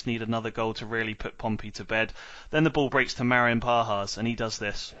that Saints need another goal to really put Pompey to bed. Then the ball breaks to Marian Pahars, and he does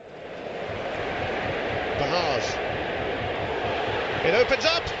this. Pahars. It opens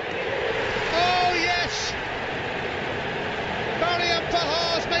up. Oh, yes! Marian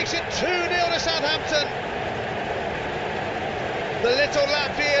Pahars makes it 2-0 to Southampton. The little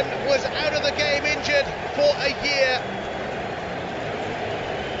Latvian was out of the game injured for a year.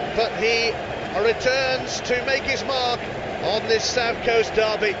 But he returns to make his mark on this South Coast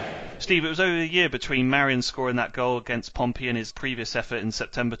derby. Steve, it was over a year between Marian scoring that goal against Pompey and his previous effort in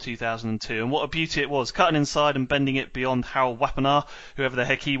September 2002, and what a beauty it was, cutting inside and bending it beyond Harold Wappenaar, whoever the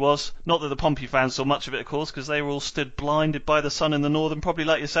heck he was. Not that the Pompey fans saw much of it, of course, because they were all stood blinded by the sun in the Northern, probably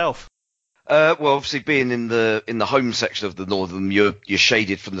like yourself. Well, obviously being in the home section of the Northern, you're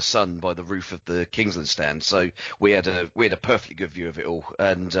shaded from the sun by the roof of the Kingsland stand, so we had a perfectly good view of it all,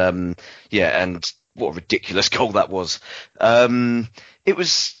 and and what a ridiculous goal that was. It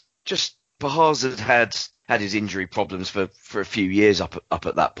was just Pahars had his injury problems for a few years up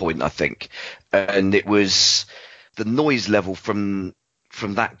at that point, I think, and it was the noise level from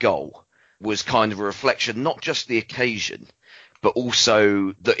that goal was kind of a reflection, not just the occasion, but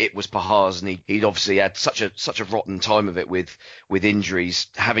also that it was Pahars, and he'd obviously had such a rotten time of it with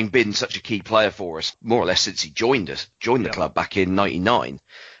injuries, having been such a key player for us more or less since he joined the club back in '99,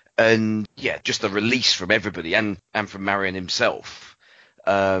 and just the release from everybody and from Marian himself.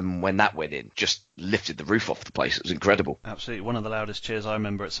 When that went in, just lifted the roof off the place. It was incredible. Absolutely, one of the loudest cheers I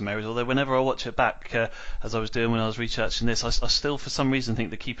remember at St Mary's. Although whenever I watch it back, as I was doing when I was researching this, I still for some reason think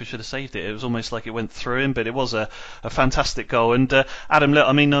the keeper should have saved it. It was almost like it went through him, but it was a fantastic goal. And Adam, look,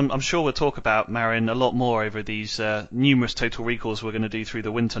 I mean, I'm sure we'll talk about Marian a lot more over these numerous total recalls we're going to do through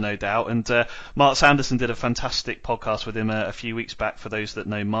the winter, no doubt. And Mark Sanderson did a fantastic podcast with him a few weeks back, for those that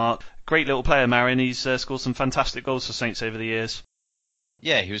know Mark. Great little player, Marian. He's scored some fantastic goals for Saints over the years.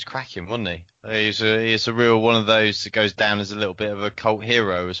 Yeah, he was cracking, wasn't he? He's a real one of those that goes down as a little bit of a cult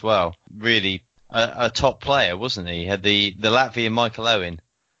hero as well. Really a top player, wasn't he? He had the Latvian Michael Owen.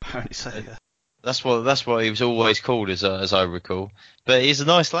 Apparently so, yeah. That's what he was always called, as I recall. But he's a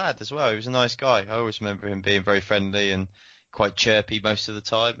nice lad as well. He was a nice guy. I always remember him being very friendly and quite chirpy most of the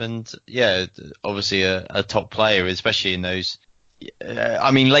time. And yeah, obviously a top player, especially in those.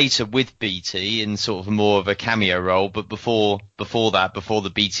 I mean, later with BT in sort of more of a cameo role, but before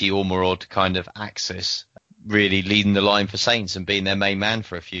the BT Ormerod kind of axis, really leading the line for Saints and being their main man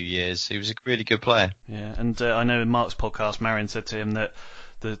for a few years. He was a really good player. Yeah, and I know in Mark's podcast, Marian said to him that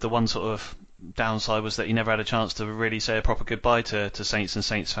the one sort of downside was that he never had a chance to really say a proper goodbye to Saints and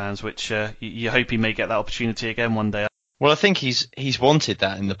Saints fans, which you hope he may get that opportunity again one day. Well, I think he's wanted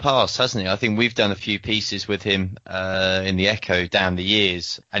that in the past, hasn't he? I think we've done a few pieces with him in the Echo down the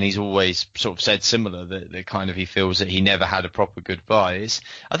years, and he's always sort of said similar, that kind of he feels that he never had a proper goodbye.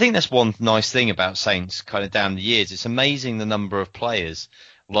 I think that's one nice thing about Saints kind of down the years. It's amazing the number of players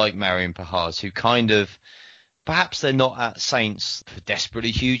like Marian Pahars who kind of, perhaps they're not at Saints for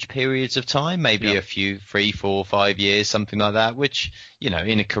desperately huge periods of time, maybe a few, 3, 4, 5 years, something like that, which,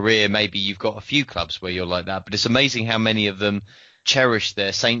 in a career, maybe you've got a few clubs where you're like that. But it's amazing how many of them cherish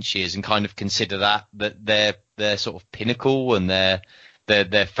their Saints years and kind of consider that their sort of pinnacle and their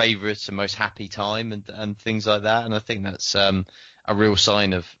favourites and most happy time and things like that. And I think that's a real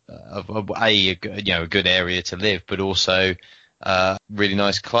sign of a good area to live, but also really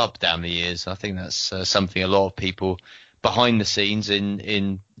nice club down the years. I think that's something a lot of people behind the scenes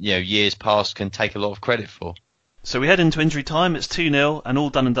in years past can take a lot of credit for. So we head into injury time. It's 2-0 and all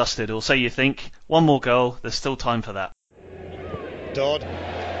done and dusted, or so you think. One more goal, there's still time for that. Dodd,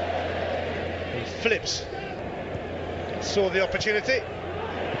 he flips, saw the opportunity.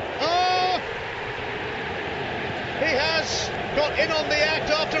 Oh, he has got in on the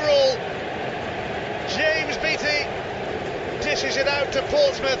act after all. James Beattie dishes it out to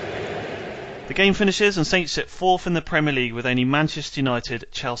Portsmouth. The game finishes and Saints sit 4th in the Premier League with only Manchester United,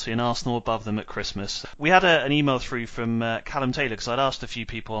 Chelsea and Arsenal above them at Christmas. We had an email through from Callum Taylor, because I'd asked a few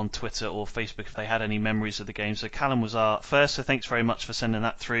people on Twitter or Facebook if they had any memories of the game. So Callum was our first, so thanks very much for sending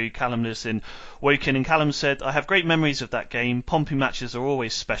that through. Callum lives in Woking, and Callum said, I have great memories of that game. Pompey matches are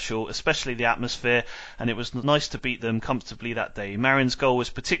always special, especially the atmosphere, and it was nice to beat them comfortably that day. Marian's goal was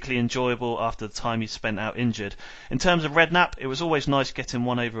particularly enjoyable after the time he spent out injured. In terms of Redknapp, it was always nice getting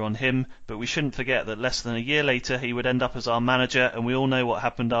one over on him, but we shouldn't forget that less than a year later he would end up as our manager, and we all know what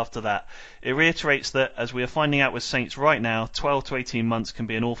happened after that. It reiterates that, as we are finding out with Saints right now, 12 to 18 months can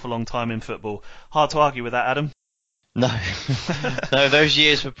be an awful long time in football. Hard to argue with that, Adam. No, those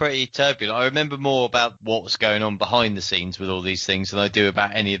years were pretty turbulent. I remember more about what was going on behind the scenes with all these things than I do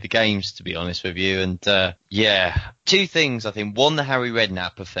about any of the games, to be honest with you. And two things, I think. One, the Harry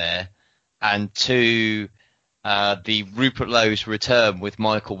Redknapp affair, and two, the Rupert Lowe's return with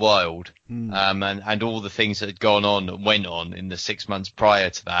Michael Wilde, and all the things that had gone on and went on in the 6 months prior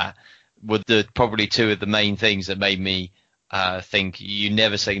to that were probably two of the main things that made me think you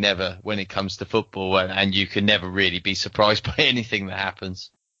never say never when it comes to football, and you can never really be surprised by anything that happens.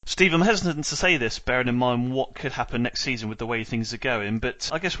 Steve, I'm hesitant to say this, bearing in mind what could happen next season with the way things are going, but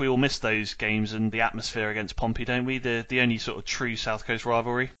I guess we all miss those games and the atmosphere against Pompey, don't we? The only sort of true South Coast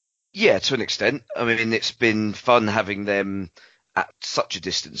rivalry. Yeah, to an extent. I mean, it's been fun having them at such a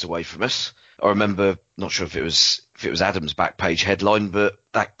distance away from us. I remember, not sure if it was Adam's back page headline, but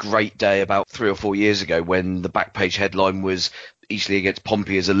that great day about 3 or 4 years ago when the back page headline was Eastleigh against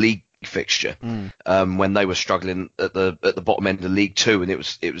Pompey as a league fixture, when they were struggling at the bottom end of League Two, and it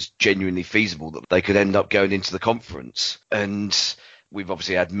was genuinely feasible that they could end up going into the conference. And we've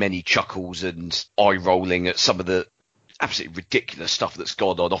obviously had many chuckles and eye rolling at some of the absolutely ridiculous stuff that's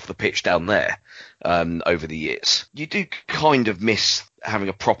gone on off the pitch down there over the years. You do kind of miss having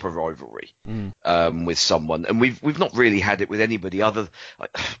a proper rivalry with someone, and we've not really had it with anybody other.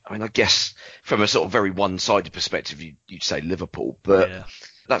 I mean, I guess from a sort of very one-sided perspective, you'd say Liverpool, but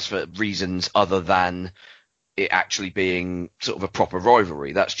that's for reasons other than it actually being sort of a proper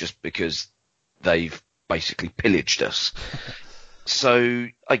rivalry. That's just because they've basically pillaged us. So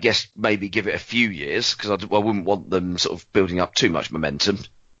I guess maybe give it a few years, because I wouldn't want them sort of building up too much momentum,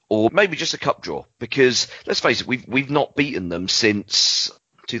 or maybe just a cup draw, because let's face it, we've not beaten them since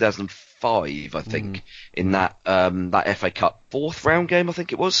 2005, I think, in that FA Cup 4th round game, I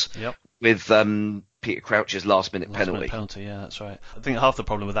think it was, with Peter Crouch's last minute penalty. Yeah, that's right. I think half the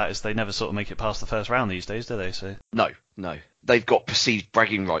problem with that is they never sort of make it past the first round these days, do they? So No. They've got perceived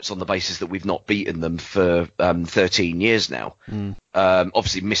bragging rights on the basis that we've not beaten them for 13 years now.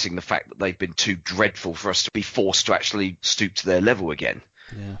 Obviously missing the fact that they've been too dreadful for us to be forced to actually stoop to their level again.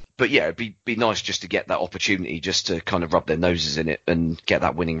 Yeah. But yeah, it'd be nice just to get that opportunity, just to kind of rub their noses in it and get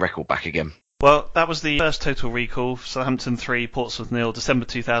that winning record back again. Well, that was the first Total Recall. Southampton 3, Portsmouth 0, December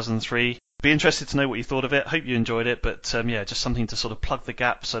 2003. Be interested to know what you thought of it. Hope you enjoyed it, but just something to sort of plug the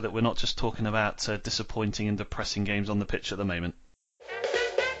gap so that we're not just talking about disappointing and depressing games on the pitch at the moment.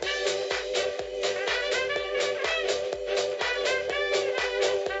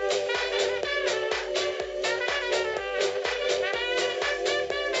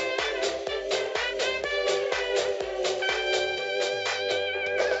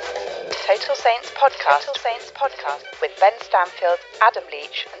 Total Saints podcast with Ben Stanfield, Adam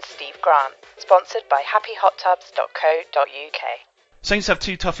Leach and Steve Grant. Sponsored by happyhottubs.co.uk. Saints have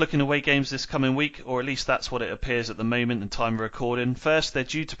 2 tough-looking away games this coming week, or at least that's what it appears at the moment in time of recording. First, they're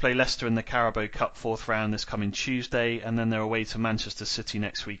due to play Leicester in the Carabao Cup 4th round this coming Tuesday, and then they're away to Manchester City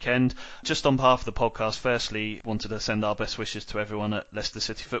next weekend. Just on behalf of the podcast, firstly, wanted to send our best wishes to everyone at Leicester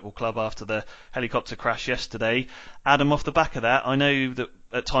City Football Club after the helicopter crash yesterday. Adam, off the back of that, I know that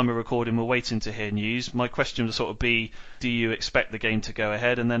at time of recording we're waiting to hear news. My question would sort of be, do you expect the game to go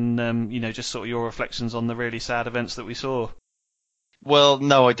ahead? And then, just sort of your reflections on the really sad events that we saw. Well,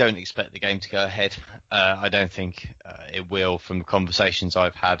 no, I don't expect the game to go ahead. I don't think it will. From the conversations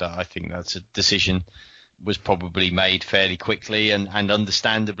I've had, I think that's a decision was probably made fairly quickly and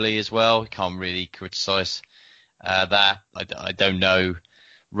understandably as well. Can't really criticise that. I don't know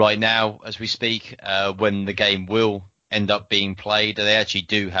right now as we speak when the game will end up being played. They actually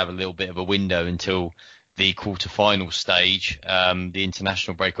do have a little bit of a window until the quarter-final stage. The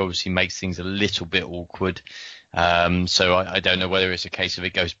international break obviously makes things a little bit awkward. So I don't know whether it's a case of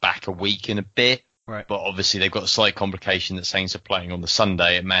it goes back a week and a bit. Right. But obviously they've got a slight complication that Saints are playing on the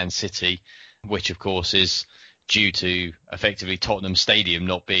Sunday at Man City, which of course is due to effectively Tottenham Stadium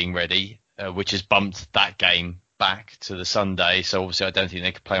not being ready, which has bumped that game back to the Sunday. So obviously I don't think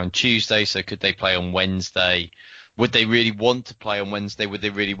they could play on Tuesday. So could they play on Wednesday? Would they really want to play on Wednesday? Would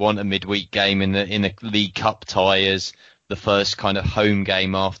they really want a midweek game in the League Cup tie as the first kind of home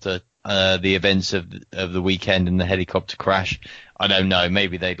game after the events of the weekend and the helicopter crash? I don't know.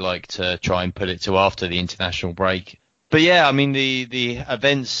 Maybe they'd like to try and put it to after the international break. But yeah, I mean, the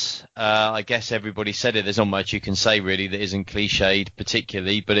events, I guess everybody said it. There's not much you can say really that isn't cliched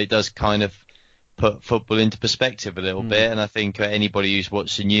particularly, but it does kind of put football into perspective a little bit. And I think anybody who's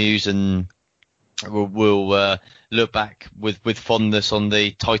watched the news and will look back with fondness on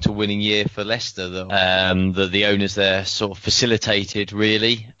the title-winning year for Leicester that the owners there sort of facilitated,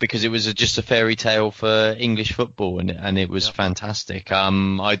 really, because it was just a fairy tale for English football, and it was fantastic.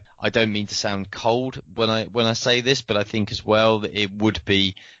 I don't mean to sound cold when I say this, but I think as well that it would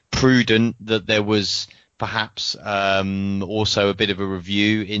be prudent that there was perhaps also a bit of a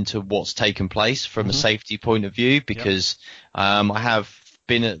review into what's taken place from a safety point of view, because I have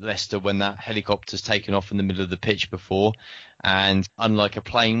been at Leicester when that helicopter's taken off in the middle of the pitch before, and unlike a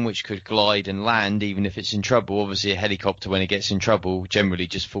plane which could glide and land even if it's in trouble, obviously a helicopter when it gets in trouble generally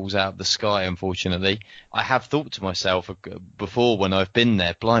just falls out of the sky, unfortunately. I have thought to myself before when I've been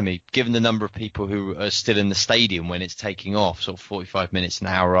there, blimey, given the number of people who are still in the stadium when it's taking off, sort of 45 minutes, an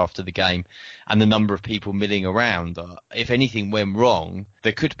hour after the game, and the number of people milling around, if anything went wrong,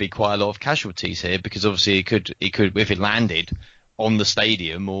 there could be quite a lot of casualties here, because obviously it could if it landed on the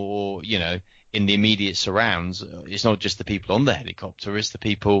stadium or in the immediate surrounds, it's not just the people on the helicopter, it's the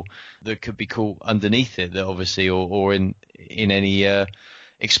people that could be caught underneath it, that obviously or in any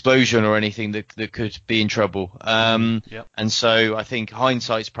explosion or anything that could be in trouble. And so I think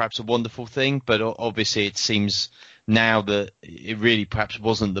hindsight's perhaps a wonderful thing, but obviously it seems now that it really perhaps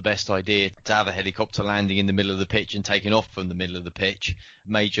wasn't the best idea to have a helicopter landing in the middle of the pitch and taking off from the middle of the pitch,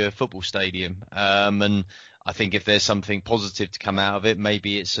 major football stadium. And I think if there's something positive to come out of it,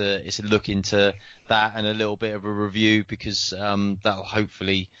 maybe it's a look into that and a little bit of a review, because that'll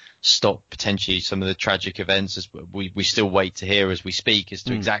hopefully stop potentially some of the tragic events, as we still wait to hear as we speak as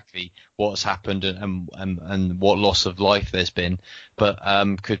to exactly what's happened and what loss of life there's been, but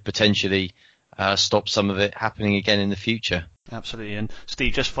could potentially stop some of it happening again in the future. Absolutely. And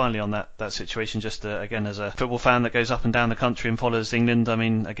Steve, just finally on that situation, just again as a football fan that goes up and down the country and follows England, I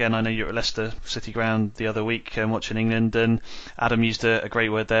mean, again, I know you were at Leicester City Ground the other week watching England, and Adam used a great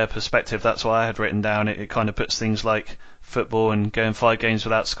word there, perspective. That's what I had written down. It kind of puts things like football and going 5 games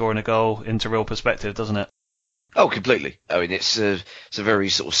without scoring a goal into real perspective, doesn't it? Oh, completely. I mean, it's a very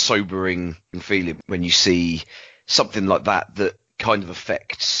sort of sobering feeling when you see something like that kind of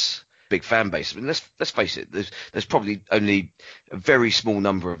affects big fan base. I mean, let's face it. There's probably only a very small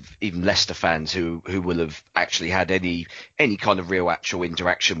number of even Leicester fans who will have actually had any kind of real actual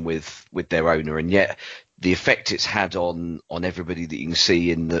interaction with their owner, and yet the effect it's had on everybody that you can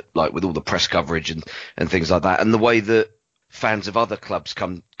see in the, like, with all the press coverage and things like that, and the way that fans of other clubs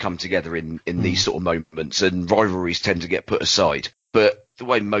come together in these sort of moments, and rivalries tend to get put aside. But the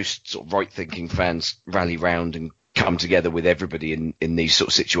way most sort of right-thinking fans rally round and come together with everybody in these sort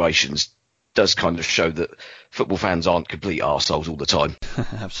of situations does kind of show that football fans aren't complete arseholes all the time.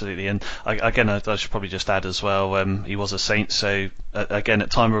 Absolutely. And again, I should probably just add as well, he was a Saint, so again,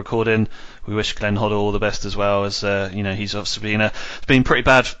 at time of recording, we wish Glenn Hoddle all the best as well, as he's obviously been a pretty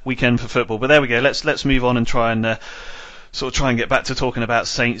bad weekend for football. But there we go. Let's move on and try and sort of try and get back to talking about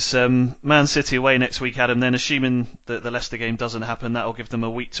Saints. Man City away next week, Adam. Then, assuming that the Leicester game doesn't happen, that'll give them a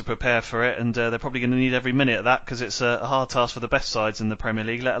week to prepare for it, and they're probably going to need every minute of that because it's a hard task for the best sides in the Premier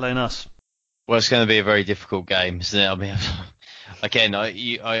League, let alone us. Well, it's going to be a very difficult game, isn't it? I mean, again,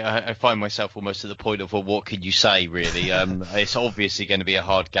 I find myself almost at the point of, well, what can you say, really? It's obviously going to be a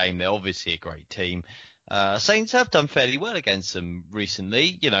hard game. They're obviously a great team. Saints have done fairly well against them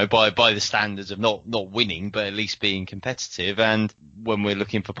recently, by the standards of not winning, but at least being competitive. And when we're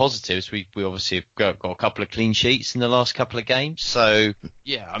looking for positives, we obviously have got a couple of clean sheets in the last couple of games. So,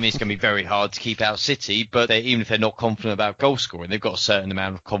 yeah, I mean, it's going to be very hard to keep out City, but even if they're not confident about goal scoring, they've got a certain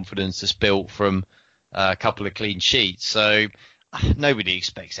amount of confidence that's built from a couple of clean sheets. So nobody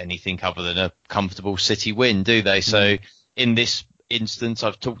expects anything other than a comfortable City win, do they? So in this instance,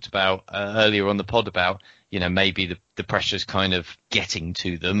 I've talked about earlier on the pod about, maybe the pressure's kind of getting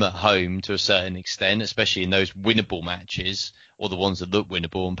to them at home to a certain extent, especially in those winnable matches or the ones that look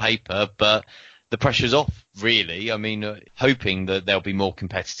winnable on paper. But the pressure's off, really. I mean, hoping that they'll be more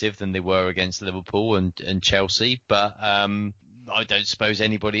competitive than they were against Liverpool and Chelsea. But I don't suppose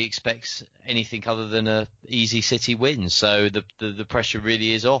anybody expects anything other than a easy City win. So the pressure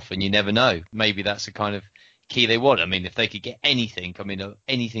really is off, and you never know. Maybe that's the kind of key they want. I mean, if they could get anything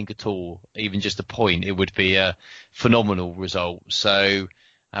at all, even just a point, it would be a phenomenal result. So,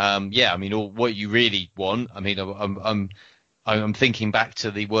 what you really want, I mean, I'm thinking back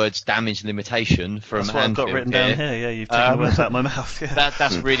to the words damage limitation from Anfield. That's what I've got written down here. Yeah, you've taken the words out of my mouth. Yeah.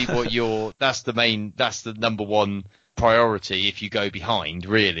 That's really what that's the number one priority if you go behind,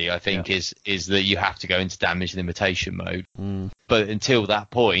 really, I think, is that you have to go into damage limitation mode. But until that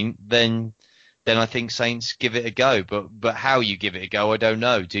point, then I think Saints give it a go. But how you give it a go, I don't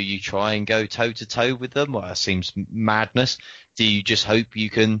know. Do you try and go toe-to-toe with them? Well, that seems madness. Do you just hope you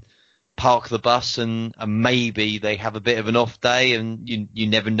can park the bus and maybe they have a bit of an off day and you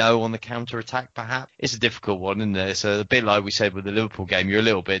never know on the counter-attack, perhaps? It's a difficult one, isn't it? It's a bit like we said with the Liverpool game. You're a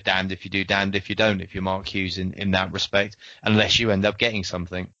little bit damned if you do, damned if you don't, if you're Mark Hughes in that respect, unless you end up getting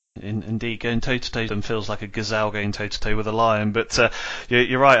something. Indeed, going toe-to-toe feels like a gazelle going toe-to-toe with a lion. But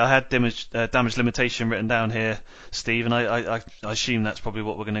you're right, I had damage limitation written down here, Steve, and I assume that's probably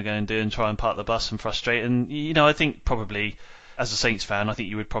what we're going to go and do and try and park the bus and frustrate. And, I think probably, as a Saints fan, I think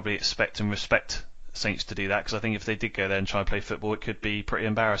you would probably expect and respect Saints to do that, because I think if they did go there and try and play football, it could be pretty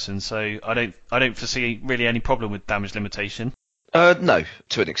embarrassing. So I don't foresee really any problem with damage limitation. No,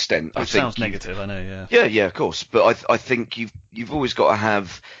 to an extent. It sounds negative, I know, yeah. Yeah, of course. But I think you've always got to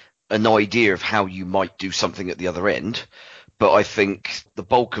have an idea of how you might do something at the other end. But I think the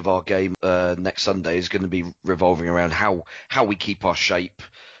bulk of our game next Sunday is going to be revolving around how we keep our shape,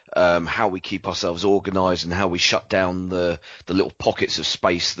 how we keep ourselves organised, and how we shut down the little pockets of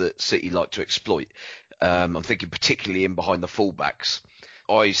space that City like to exploit. I'm thinking particularly in behind the fullbacks.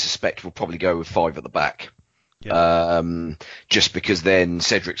 I suspect we'll probably go with 5 at the back. Yeah. Just because then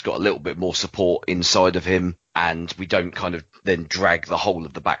Cedric's got a little bit more support inside of him, and we don't kind of then drag the whole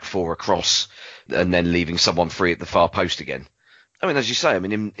of the back 4 across and then leaving someone free at the far post again. I mean, as you say,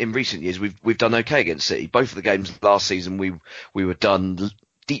 in recent years we've done okay against City. Both of the games last season we were done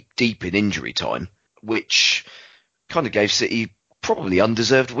deep in injury time, which kind of gave City probably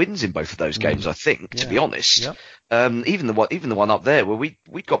undeserved wins in both of those games, I think, to be honest. Yep. Even the one up there where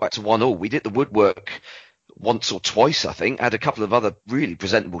we got back to 1-1, we did the woodwork once or twice, I think, had a couple of other really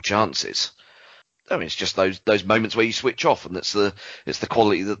presentable chances. I mean, it's just those moments where you switch off, and it's the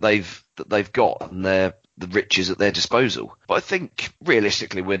quality that they've got, and the riches at their disposal. But I think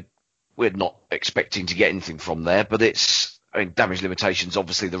realistically, we're not expecting to get anything from there. But damage limitation's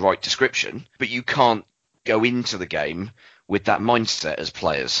obviously the right description, but you can't go into the game with that mindset as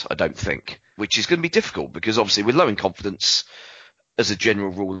players, I don't think, which is going to be difficult because obviously we're low in confidence as a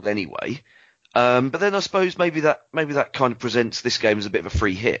general rule anyway. But then I suppose maybe that kind of presents this game as a bit of a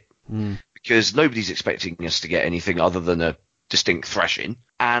free hit because nobody's expecting us to get anything other than a distinct thrashing.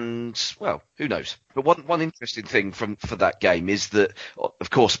 And, well, who knows? But one interesting thing for that game is that, of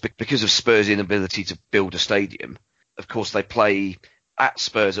course, because of Spurs' inability to build a stadium, of course, they play at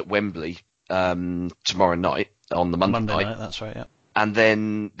Spurs at Wembley tomorrow night, on the Monday night. That's right, yeah. And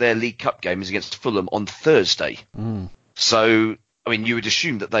then their League Cup game is against Fulham on Thursday. So, I mean, you would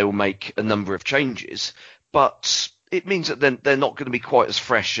assume that they will make a number of changes, but it means that they're not going to be quite as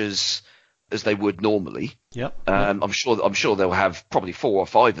fresh as they would normally. Yep. I'm sure they'll have probably 4 or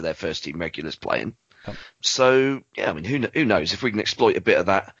 5 of their first team regulars playing. Yep. So, yeah, I mean, who knows if we can exploit a bit of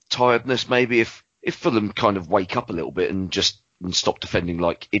that tiredness, maybe if Fulham kind of wake up a little bit and just and stop defending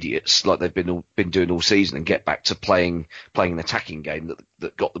like idiots, like they've been doing all season, and get back to playing an attacking game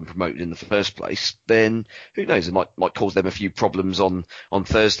that got them promoted in the first place, then who knows? It might cause them a few problems on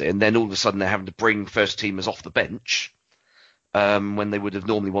Thursday, and then all of a sudden they're having to bring first teamers off the bench when they would have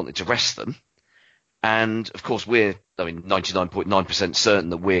normally wanted to rest them. And of course, 99.9% certain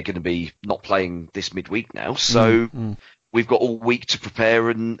that we're going to be not playing this midweek now. So we've got all week to prepare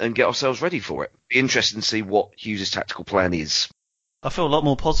and get ourselves ready for it. Be interesting to see what Hughes' tactical plan is. I feel a lot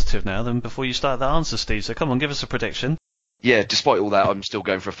more positive now than before you started that answer, Steve. So come on, give us a prediction. Yeah, despite all that, I'm still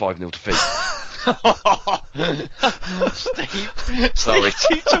going for a 5-0 defeat. Steve, sorry,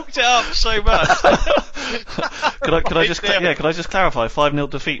 you talked it up so much. Could I just clarify? 5-0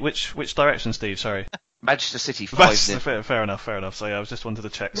 defeat. Which direction, Steve? Sorry. Manchester City 5-0. Fair enough. So yeah, I just wanted to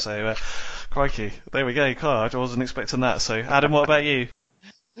check. So crikey, there we go. God, I wasn't expecting that. So Adam, what about you?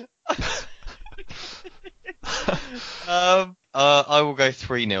 I will go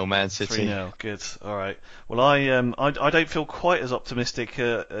 3-0 Man City. 3-0, good. All right. Well, I don't feel quite as optimistic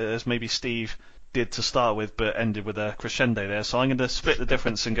as maybe Steve did to start with, but ended with a crescendo there. So I'm going to split the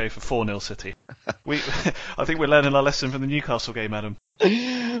difference and go for 4-0 City. I think we're learning our lesson from the Newcastle game, Adam.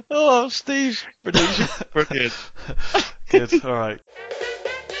 Oh, Steve, prediction, brilliant. Good. All right.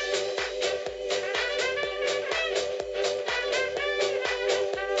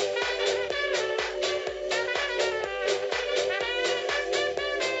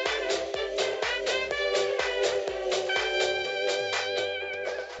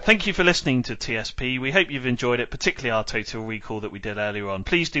 Thank you for listening to TSP. We hope you've enjoyed it, particularly our Total Recall that we did earlier on.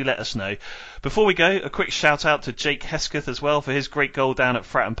 Please do let us know. Before we go, a quick shout out to Jake Hesketh as well for his great goal down at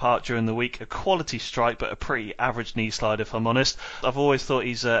Fratton Park during the week. A quality strike, but a pretty average knee slide if I'm honest. I've always thought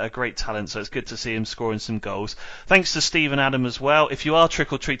he's a great talent, so it's good to see him scoring some goals. Thanks to Steve and Adam as well. If you are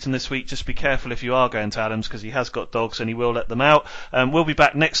trick-or-treating this week, just be careful if you are going to Adam's, because he has got dogs and he will let them out. We'll be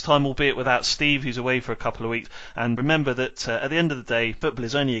back next time, albeit without Steve, who's away for a couple of weeks. And remember that at the end of the day, football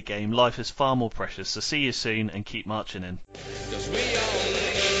is only a game. Life is far more precious. So see you soon and keep marching in.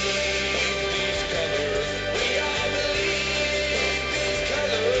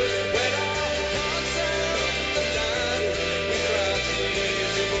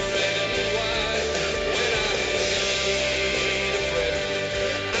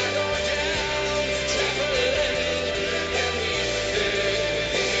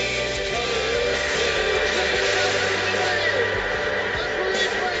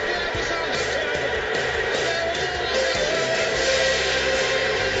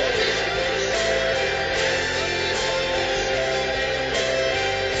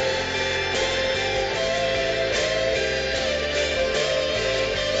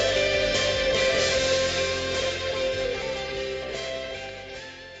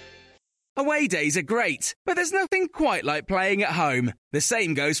 Away days are great, but there's nothing quite like playing at home. The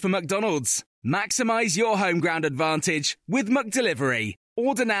same goes for McDonald's. Maximise your home ground advantage with McDelivery.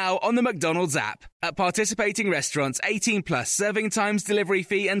 Order now on the McDonald's app. At participating restaurants, 18 plus serving times, delivery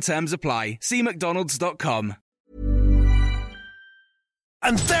fee and terms apply. See mcdonalds.com.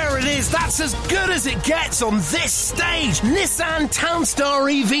 And there it is, that's as good as it gets on this stage. Nissan Townstar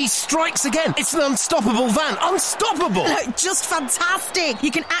EV strikes again. It's an unstoppable van, unstoppable. Just fantastic. You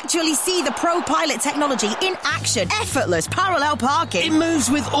can actually see the ProPilot technology in action. Effortless parallel parking. It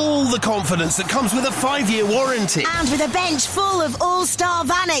moves with all the confidence that comes with a 5-year warranty. And with a bench full of all-star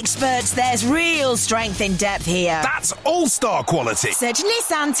van experts, there's real strength in depth here. That's all-star quality. Search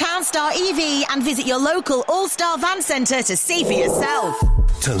Nissan Townstar EV and visit your local all-star van centre to see for yourself.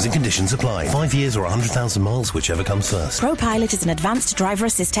 Terms and conditions apply. 5 years or 100,000 miles, whichever comes first. ProPilot is an advanced driver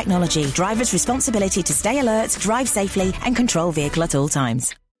assist technology. Driver's responsibility to stay alert, drive safely, and control vehicle at all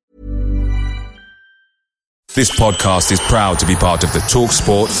times. This podcast is proud to be part of the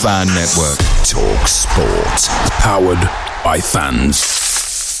TalkSport Fan Network. TalkSport. Powered by fans.